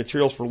provided the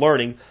materials for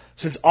learning.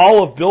 Since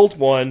I'll have built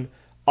one,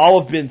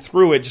 I'll have been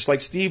through it just like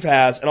Steve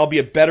has, and I'll be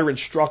a better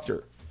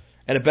instructor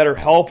and a better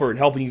helper in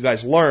helping you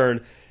guys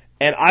learn.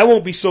 And I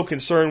won't be so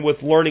concerned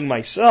with learning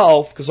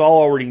myself because I'll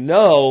already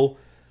know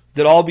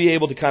that I'll be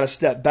able to kind of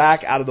step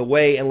back out of the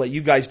way and let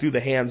you guys do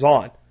the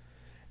hands-on.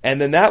 And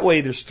then that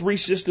way there's 3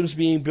 systems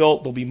being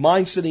built. There'll be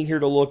mine sitting here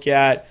to look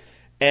at,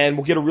 and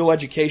we'll get a real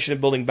education in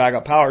building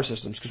backup power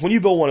systems. Because when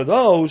you build one of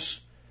those,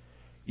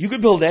 you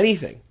could build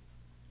anything.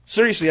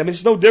 Seriously, I mean,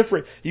 it's no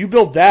different. You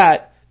build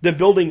that, then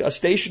building a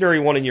stationary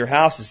one in your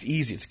house is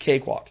easy. It's a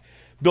cakewalk.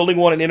 Building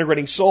one and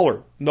integrating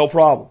solar, no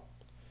problem.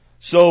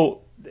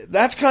 So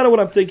that's kind of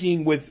what I'm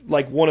thinking with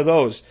like one of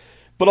those.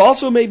 But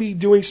also maybe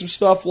doing some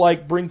stuff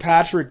like bring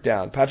Patrick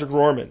down, Patrick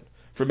Rorman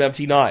from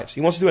MT Knives.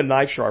 He wants to do a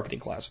knife sharpening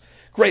class.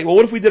 Great. Well,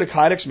 what if we did a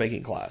Kydex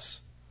making class?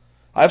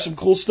 I have some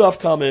cool stuff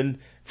coming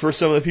for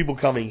some of the people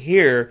coming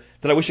here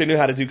that I wish I knew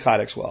how to do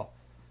Kydex well.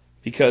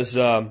 Because,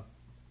 let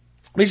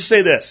me just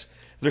say this.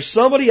 If there's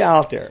somebody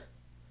out there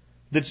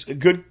that's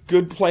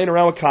good playing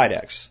around with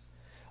Kydex,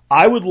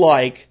 I would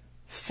like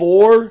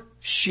 4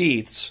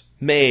 sheaths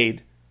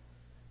made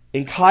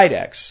in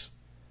Kydex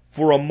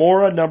for a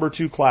Mora No.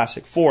 2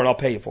 Classic. 4, and I'll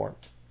pay you for them.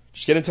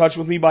 Just get in touch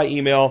with me by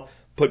email.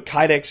 Put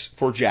Kydex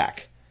for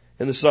Jack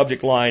in the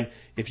subject line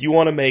if you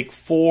want to make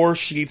 4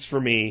 sheaths for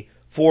me,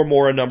 4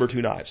 Mora No.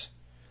 2 knives.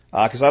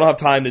 Because I don't have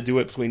time to do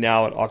it between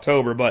now and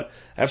October, but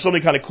I have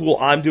something kind of cool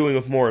I'm doing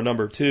with Mora No.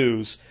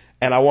 2s,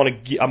 and I'm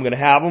going to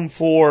have them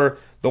for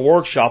the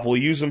workshop. We'll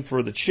use them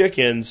for the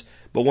chickens,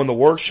 but when the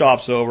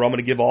workshop's over, I'm going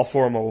to give all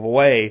 4 of them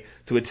away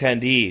to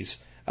attendees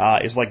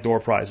as like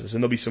door prizes,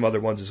 and there'll be some other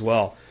ones as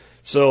well.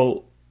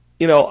 So,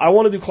 you know, I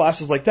want to do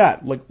classes like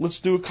that. Like, let's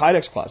do a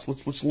Kydex class.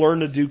 Let's learn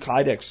to do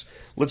Kydex.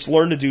 Let's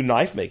learn to do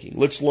knife making.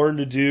 Let's learn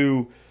to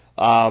do,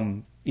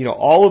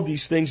 all of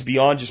these things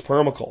beyond just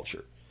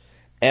permaculture.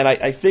 And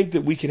I think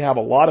that we can have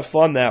a lot of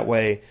fun that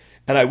way.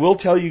 And I will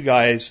tell you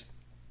guys,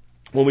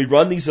 when we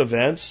run these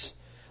events,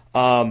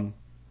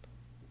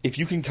 if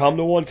you can come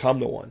to one, come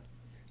to one.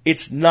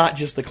 It's not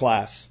just the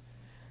class.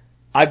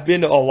 I've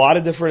been to a lot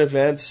of different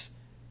events.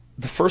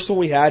 The first one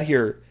we had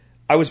here,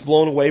 I was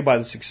blown away by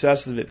the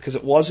success of it because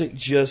it wasn't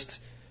just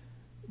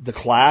the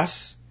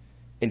class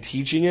and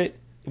teaching it.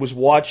 It was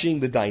watching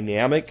the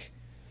dynamic.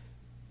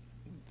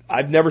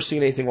 I've never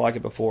seen anything like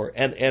it before.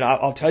 And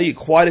I'll tell you,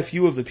 quite a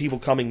few of the people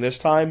coming this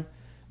time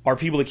are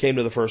people that came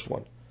to the first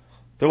one.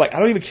 They're like, I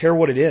don't even care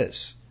what it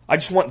is. I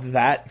just want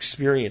that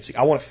experience.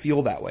 I want to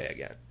feel that way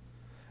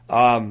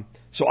again.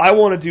 So I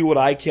want to do what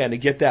I can to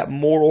get that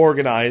more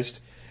organized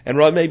and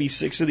run maybe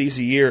 6 of these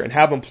a year and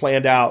have them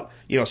planned out,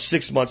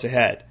 6 months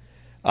ahead.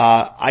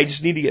 I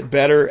just need to get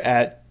better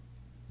at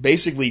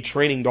basically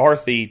training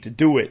Dorothy to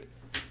do it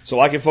so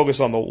I can focus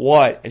on the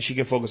what and she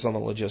can focus on the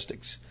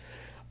logistics.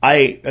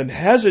 I am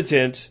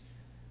hesitant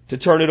to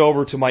turn it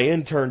over to my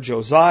intern,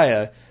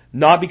 Josiah,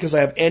 not because I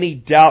have any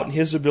doubt in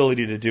his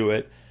ability to do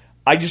it.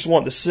 I just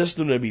want the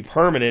system to be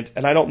permanent,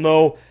 and I don't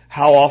know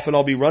how often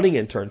I'll be running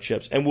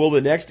internships. And will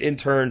the next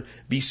intern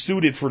be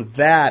suited for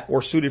that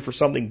or suited for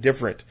something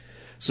different?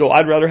 So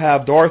I'd rather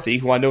have Dorothy,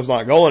 who I know is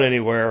not going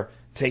anywhere,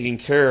 taking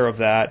care of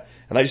that.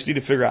 And I just need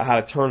to figure out how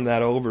to turn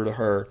that over to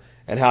her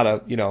and how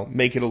to,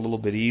 make it a little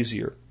bit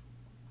easier.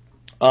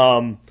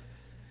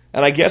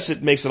 And I guess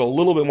it makes it a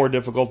little bit more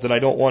difficult that I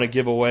don't want to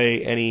give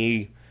away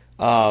any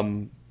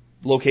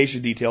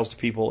location details to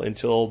people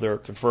until they're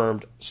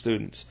confirmed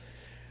students.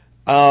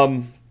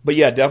 But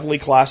yeah, definitely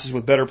classes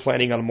with better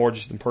planning on more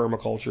just than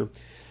permaculture.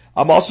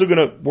 I'm also going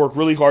to work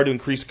really hard to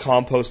increase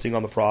composting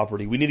on the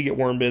property. We need to get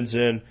worm bins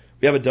in.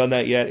 We haven't done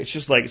that yet. It's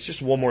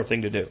just one more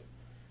thing to do,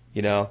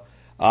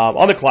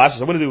 on the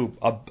classes, I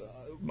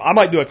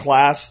might do a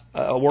class,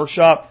 a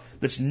workshop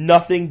that's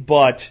nothing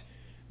but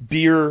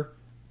beer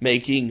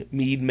making,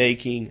 mead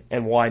making,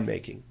 and wine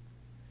making.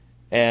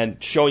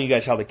 And showing you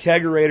guys how the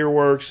kegerator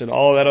works and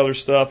all that other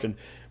stuff and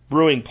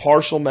brewing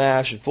partial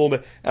mash and full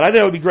mash. And I think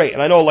that would be great.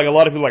 And I know like a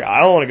lot of people are like,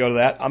 I don't want to go to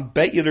that. I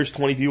bet you there's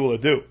 20 people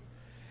that do.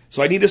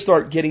 So I need to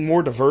start getting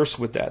more diverse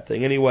with that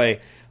thing. Anyway,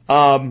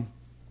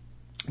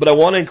 but I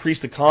want to increase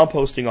the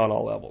composting on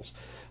all levels.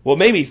 What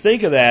made me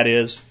think of that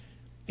is,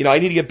 I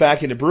need to get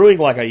back into brewing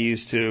like I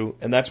used to,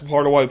 and that's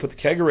part of why we put the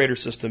kegerator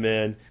system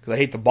in, because I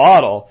hate the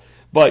bottle.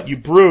 But you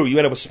brew, you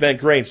end up with spent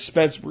grains.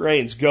 Spent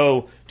grains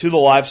go to the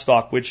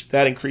livestock, which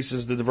that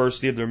increases the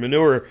diversity of their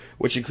manure,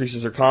 which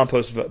increases their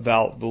compost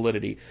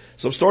validity.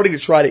 So I'm starting to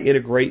try to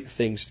integrate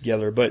things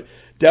together. But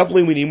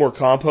definitely we need more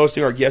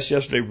composting. Our guest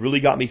yesterday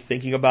really got me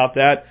thinking about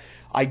that.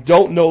 I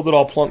don't know that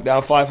I'll plunk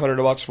down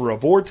 $500 for a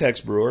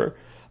Vortex brewer,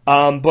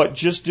 but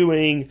just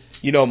doing,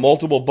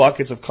 multiple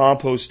buckets of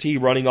compost tea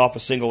running off a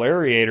single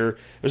aerator,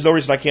 there's no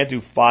reason I can't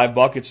do 5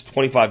 buckets,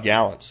 25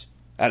 gallons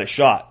at a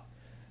shot.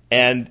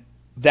 And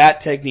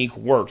that technique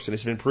works, and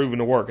it's been proven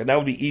to work, and that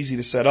would be easy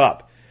to set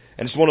up.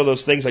 And it's one of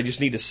those things I just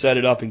need to set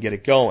it up and get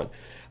it going.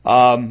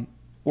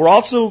 We're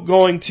also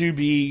going to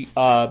be,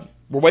 we're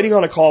waiting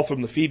on a call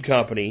from the feed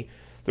company.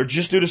 They're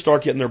just due to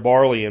start getting their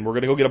barley in. We're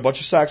going to go get a bunch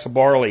of sacks of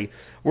barley.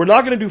 We're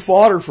not going to do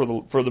fodder for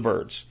the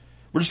birds.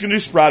 We're just going to do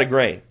sprouted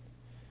grain.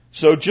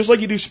 So just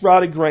like you do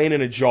sprouted grain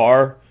in a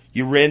jar,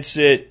 you rinse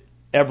it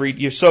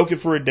you soak it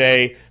for a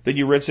day, then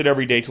you rinse it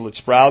every day till it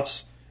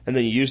sprouts, and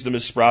then you use them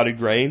as sprouted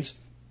grains.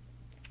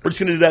 We're just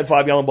going to do that in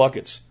 5-gallon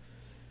buckets.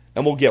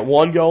 And we'll get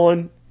one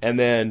going, and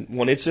then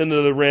when it's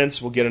into the rinse,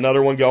 we'll get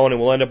another one going,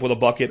 and we'll end up with a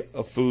bucket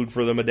of food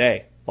for them a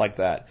day, like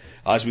that,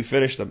 as we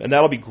finish them. And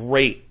that'll be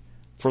great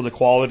for the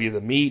quality of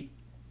the meat,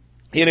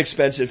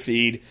 inexpensive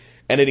feed,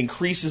 and it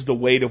increases the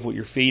weight of what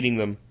you're feeding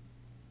them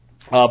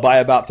by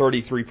about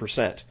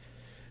 33%.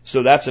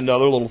 So that's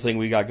another little thing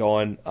we got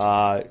going,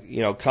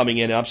 coming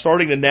in. And I'm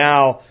starting to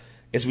now,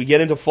 as we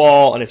get into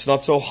fall and it's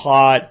not so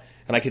hot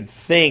and I can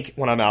think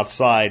when I'm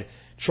outside,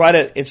 try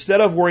to, instead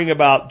of worrying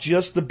about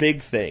just the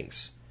big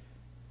things,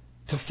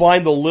 to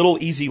find the little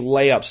easy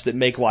layups that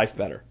make life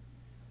better.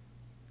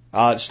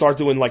 Start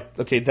doing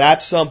okay,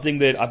 that's something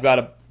that I've got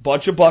a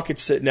bunch of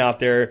buckets sitting out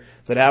there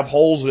that have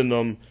holes in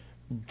them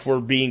for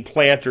being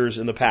planters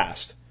in the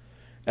past.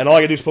 And all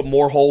I gotta do is put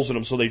more holes in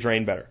them so they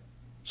drain better.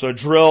 So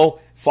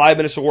drill 5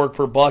 minutes of work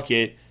per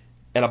bucket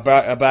and a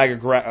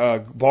bag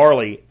of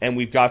barley, and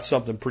we've got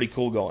something pretty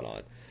cool going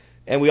on.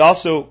 And we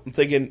also, I'm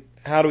thinking,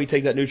 how do we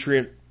take that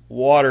nutrient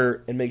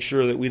water and make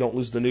sure that we don't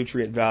lose the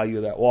nutrient value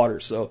of that water?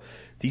 So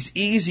these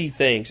easy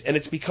things, and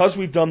it's because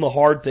we've done the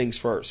hard things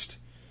first,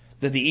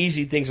 that the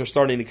easy things are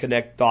starting to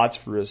connect dots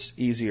for us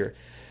easier.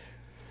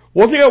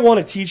 One thing I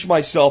want to teach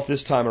myself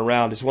this time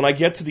around is when I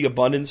get to the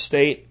abundant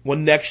state,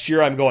 when next year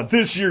I'm going,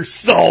 this year's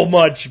so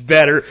much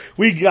better.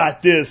 We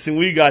got this and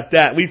we got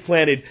that. We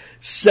planted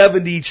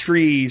 70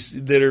 trees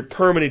that are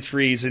permanent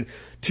trees and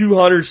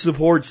 200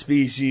 support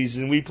species,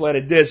 and we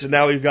planted this, and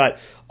now we've got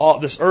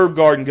this herb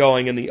garden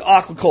going, and the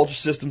aquaculture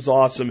system's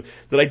awesome,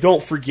 that I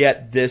don't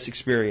forget this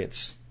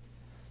experience.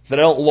 That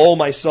I don't lull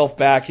myself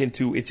back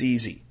into it's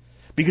easy.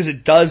 Because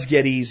it does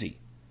get easy.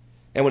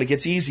 And when it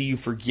gets easy, you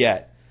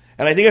forget.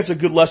 And I think that's a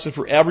good lesson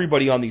for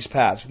everybody on these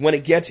paths. When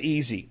it gets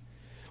easy,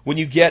 when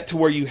you get to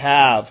where you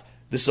have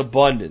this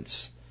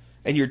abundance,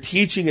 and you're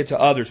teaching it to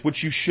others,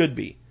 which you should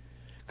be,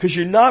 because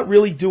you're not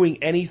really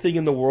doing anything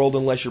in the world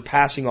unless you're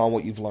passing on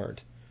what you've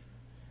learned.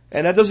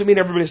 And that doesn't mean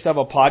everybody has to have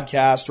a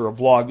podcast or a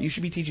blog, but you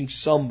should be teaching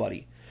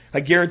somebody. I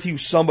guarantee you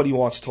somebody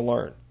wants to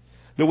learn.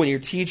 That when you're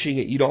teaching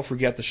it, you don't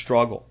forget the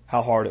struggle,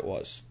 how hard it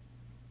was.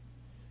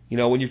 You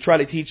know, when you're trying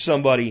to teach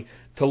somebody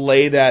to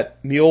lay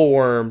that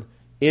mealworm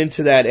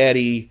into that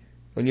eddy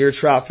when you're a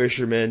trout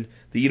fisherman,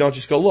 that you don't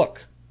just go,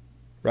 look,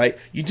 right?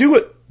 You do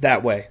it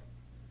that way.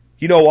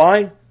 You know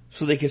why?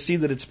 So they can see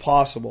that it's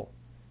possible.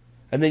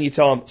 And then you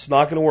tell them, it's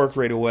not going to work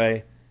right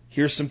away.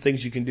 Here's some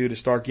things you can do to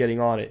start getting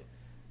on it.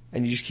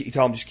 And you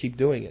tell them, just keep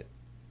doing it.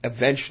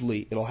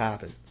 Eventually, it'll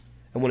happen.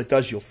 And when it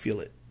does, you'll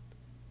feel it.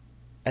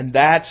 And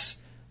that's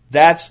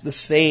the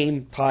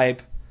same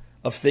type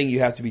of thing you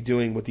have to be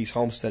doing with these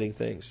homesteading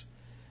things.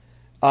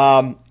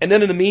 And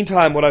then in the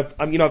meantime, what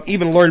I've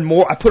even learned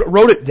more.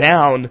 Wrote it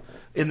down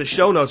in the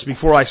show notes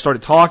before I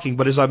started talking.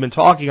 But as I've been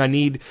talking, I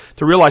need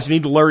to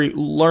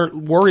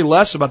worry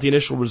less about the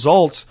initial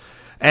results.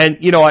 And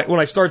when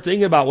I start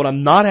thinking about what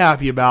I'm not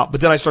happy about,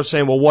 but then I start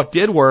saying, well, what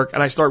did work?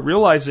 And I start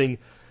realizing,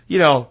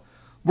 we're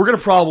going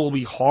to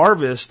probably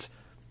harvest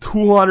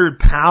 200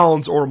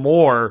 pounds or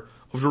more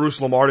of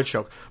Jerusalem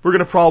artichoke. We're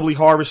going to probably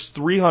harvest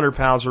 300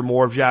 pounds or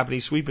more of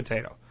Japanese sweet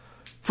potato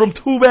from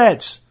 2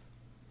 beds.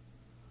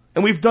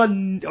 And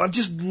I've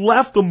just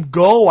left them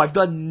go. I've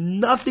done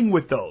nothing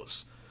with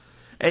those.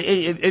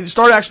 And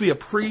start actually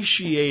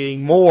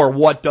appreciating more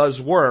what does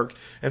work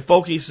and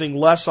focusing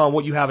less on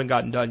what you haven't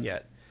gotten done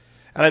yet.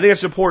 And I think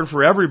it's important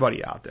for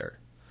everybody out there.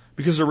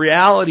 Because the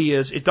reality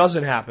is, it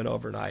doesn't happen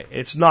overnight.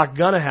 It's not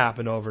going to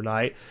happen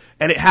overnight.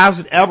 And it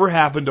hasn't ever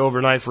happened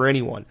overnight for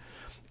anyone.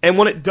 And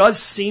when it does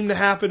seem to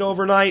happen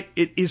overnight,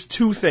 it is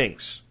 2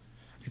 things.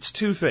 It's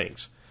 2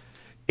 things.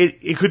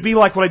 It could be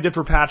like what I did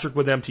for Patrick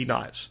with empty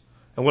knives.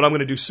 And what I'm going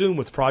to do soon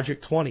with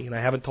Project 20. And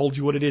I haven't told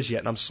you what it is yet,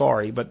 and I'm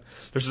sorry, but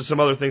there's some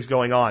other things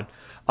going on.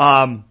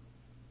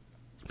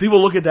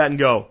 People look at that and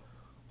go,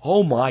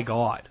 oh my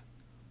God.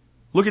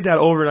 Look at that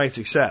overnight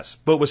success.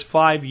 But it was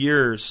 5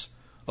 years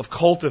of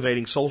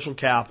cultivating social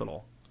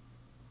capital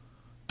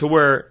to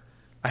where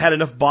I had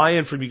enough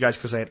buy-in from you guys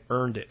because I had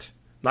earned it.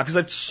 Not because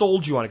I'd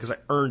sold you on it, because I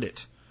earned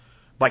it.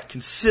 By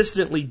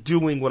consistently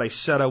doing what I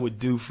said I would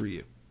do for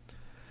you.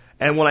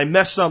 And when I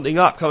mess something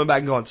up, coming back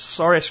and going,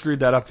 sorry I screwed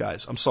that up,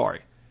 guys. I'm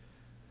sorry.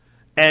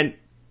 And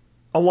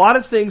a lot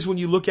of things when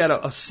you look at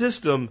a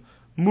system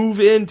move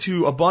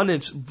into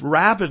abundance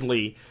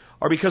rapidly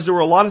are because there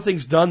were a lot of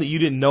things done that you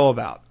didn't know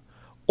about.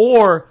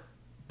 Or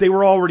they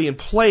were already in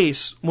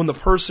place when the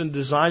person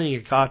designing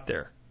it got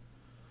there.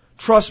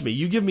 Trust me,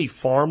 you give me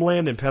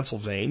farmland in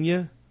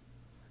Pennsylvania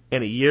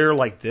in a year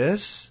like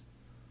this,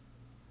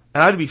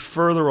 and I'd be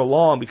further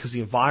along because the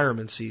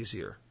environment's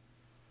easier.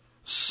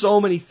 So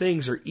many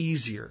things are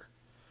easier.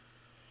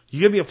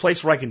 You give me a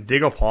place where I can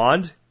dig a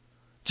pond,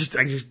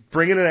 I just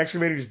bring in an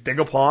excavator, just dig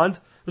a pond.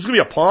 There's going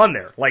to be a pond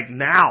there, like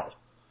now.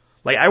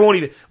 Like I won't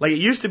even, like it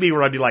used to be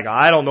where I'd be like,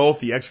 I don't know if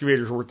the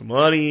excavator's worth the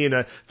money,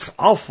 and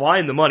I'll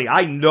find the money.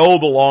 I know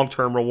the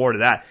long-term reward of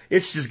that.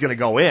 It's just going to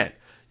go in.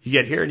 You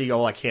get here and you go,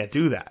 well, I can't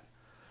do that.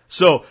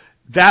 So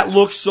that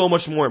looks so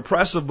much more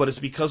impressive, but it's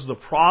because the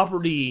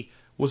property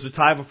was the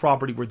type of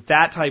property where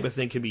that type of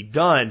thing can be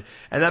done,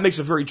 and that makes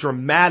a very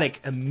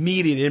dramatic,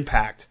 immediate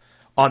impact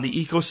on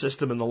the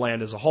ecosystem and the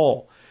land as a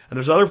whole. And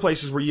there's other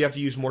places where you have to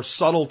use more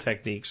subtle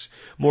techniques,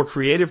 more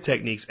creative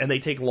techniques, and they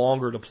take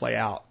longer to play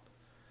out.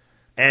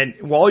 And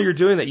while you're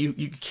doing that,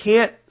 you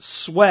can't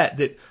sweat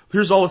that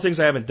here's all the things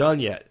I haven't done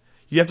yet.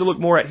 You have to look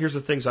more at here's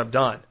the things I've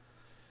done.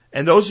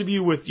 And those of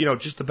you with,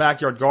 just the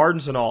backyard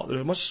gardens and all,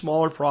 they're much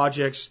smaller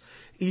projects,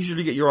 easier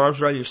to get your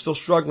arms around, you're still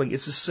struggling.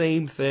 It's the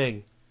same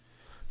thing.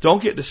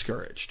 Don't get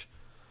discouraged.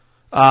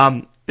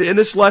 And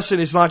this lesson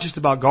is not just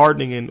about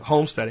gardening and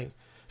homesteading.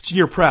 It's in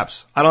your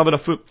preps. I don't have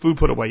enough food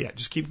put away yet.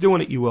 Just keep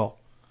doing it, you will.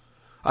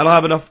 I don't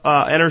have enough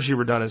energy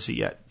redundancy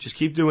yet. Just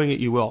keep doing it,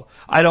 you will.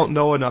 I don't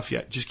know enough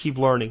yet. Just keep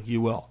learning,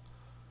 you will.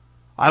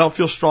 I don't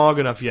feel strong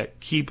enough yet.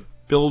 Keep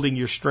building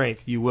your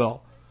strength, you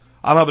will.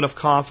 I don't have enough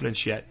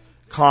confidence yet.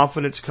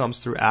 Confidence comes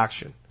through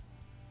action.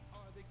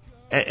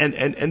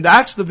 And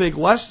that's the big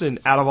lesson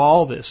out of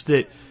all this,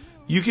 that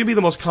you can be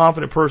the most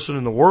confident person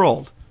in the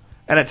world,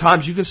 and at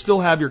times you can still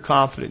have your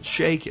confidence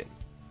shaken.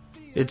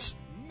 It's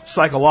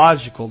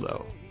psychological,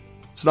 though.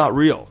 It's not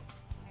real.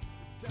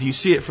 Do you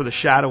see it for the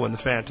shadow and the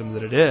phantom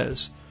that it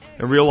is,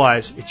 and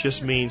realize it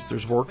just means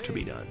there's work to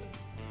be done?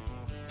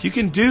 If you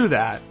can do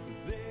that,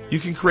 you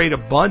can create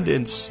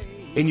abundance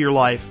in your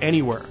life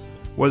anywhere,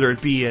 whether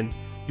it be in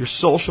your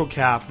social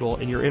capital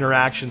and your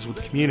interactions with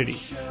the community,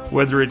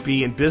 whether it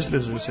be in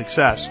business and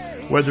success,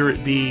 whether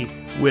it be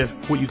with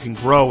what you can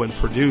grow and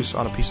produce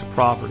on a piece of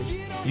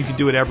property. You can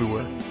do it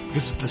everywhere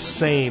because it's the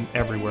same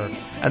everywhere.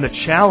 And the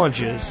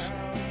challenges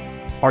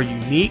are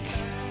unique,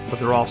 but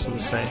they're also the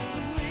same.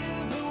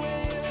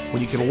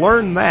 When you can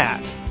learn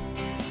that,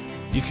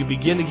 you can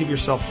begin to give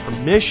yourself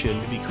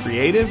permission to be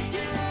creative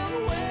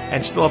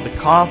and still have the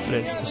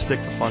confidence to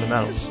stick to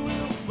fundamentals.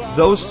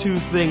 Those two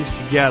things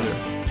together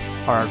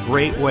are a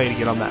great way to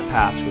get on that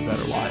path to a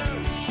better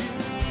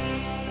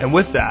life. And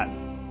with that,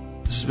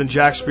 this has been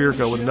Jack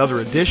Spirko with another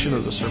edition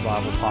of the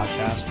Survival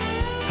Podcast,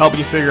 helping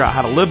you figure out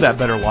how to live that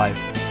better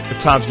life if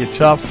times get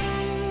tough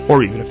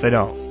or even if they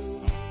don't.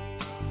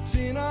 It's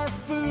in our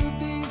food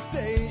these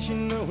days,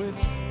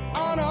 it's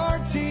on our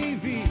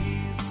TVs.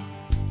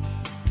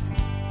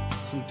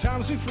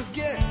 Sometimes we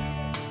forget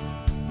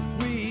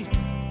that we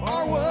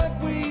are what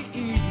we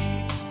eat.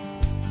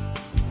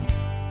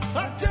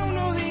 I don't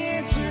know the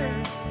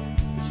answer.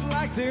 It's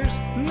like there's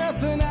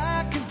nothing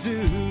I can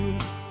do.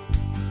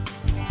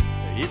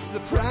 It's the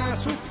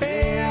price we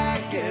pay, I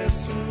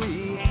guess, when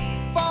we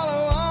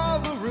follow all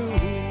the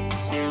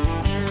rules.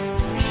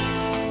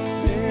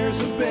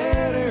 There's a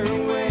better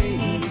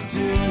way to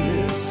do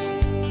this.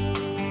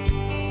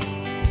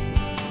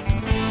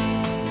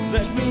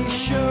 Let me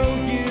show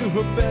you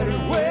a better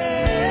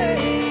way.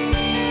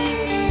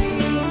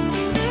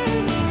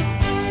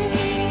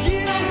 You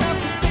don't have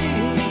to be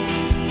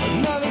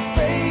another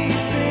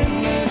face in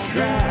the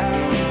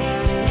crowd.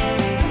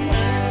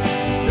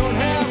 You don't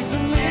have to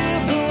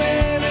live the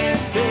way they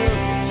tell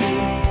you to.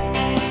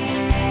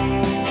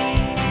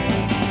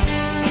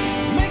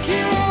 Make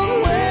your own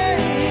way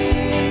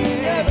and the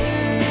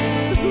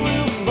others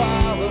will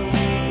follow.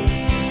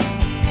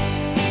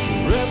 The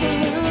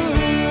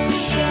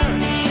revolution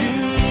is you.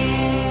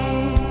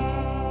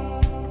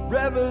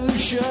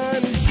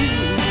 Revolution is you.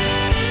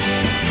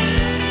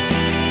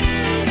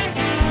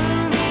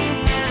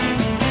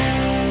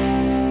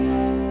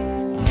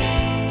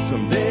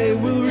 Someday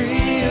we'll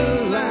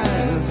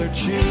realize our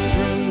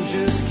children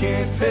just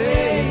can't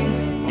pay.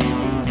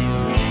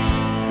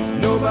 'Cause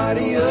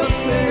nobody up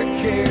there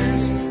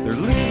cares. They're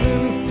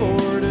living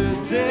for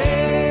today.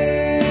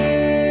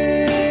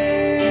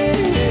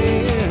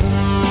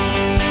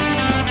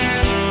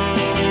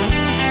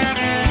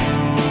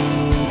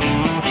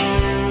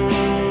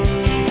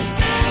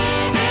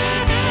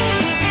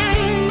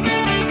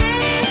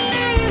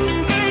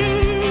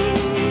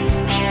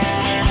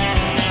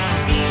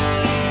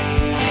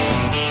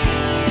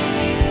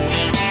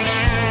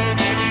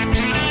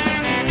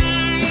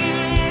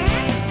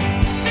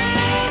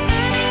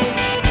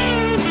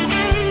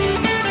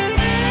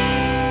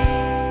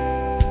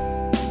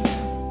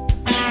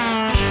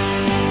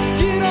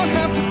 You don't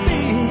have to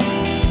be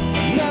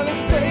another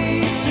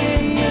face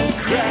in the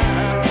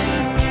crowd.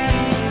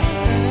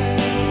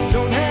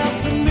 Don't have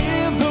to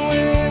live the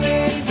way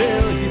they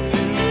tell you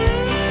to.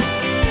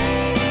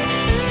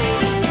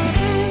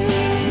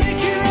 Make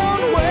your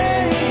own way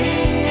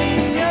and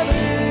the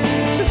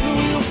others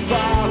will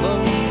follow.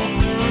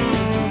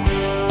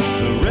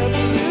 The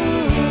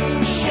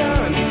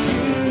revolution is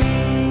you.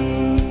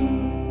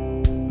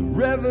 The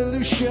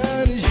revolution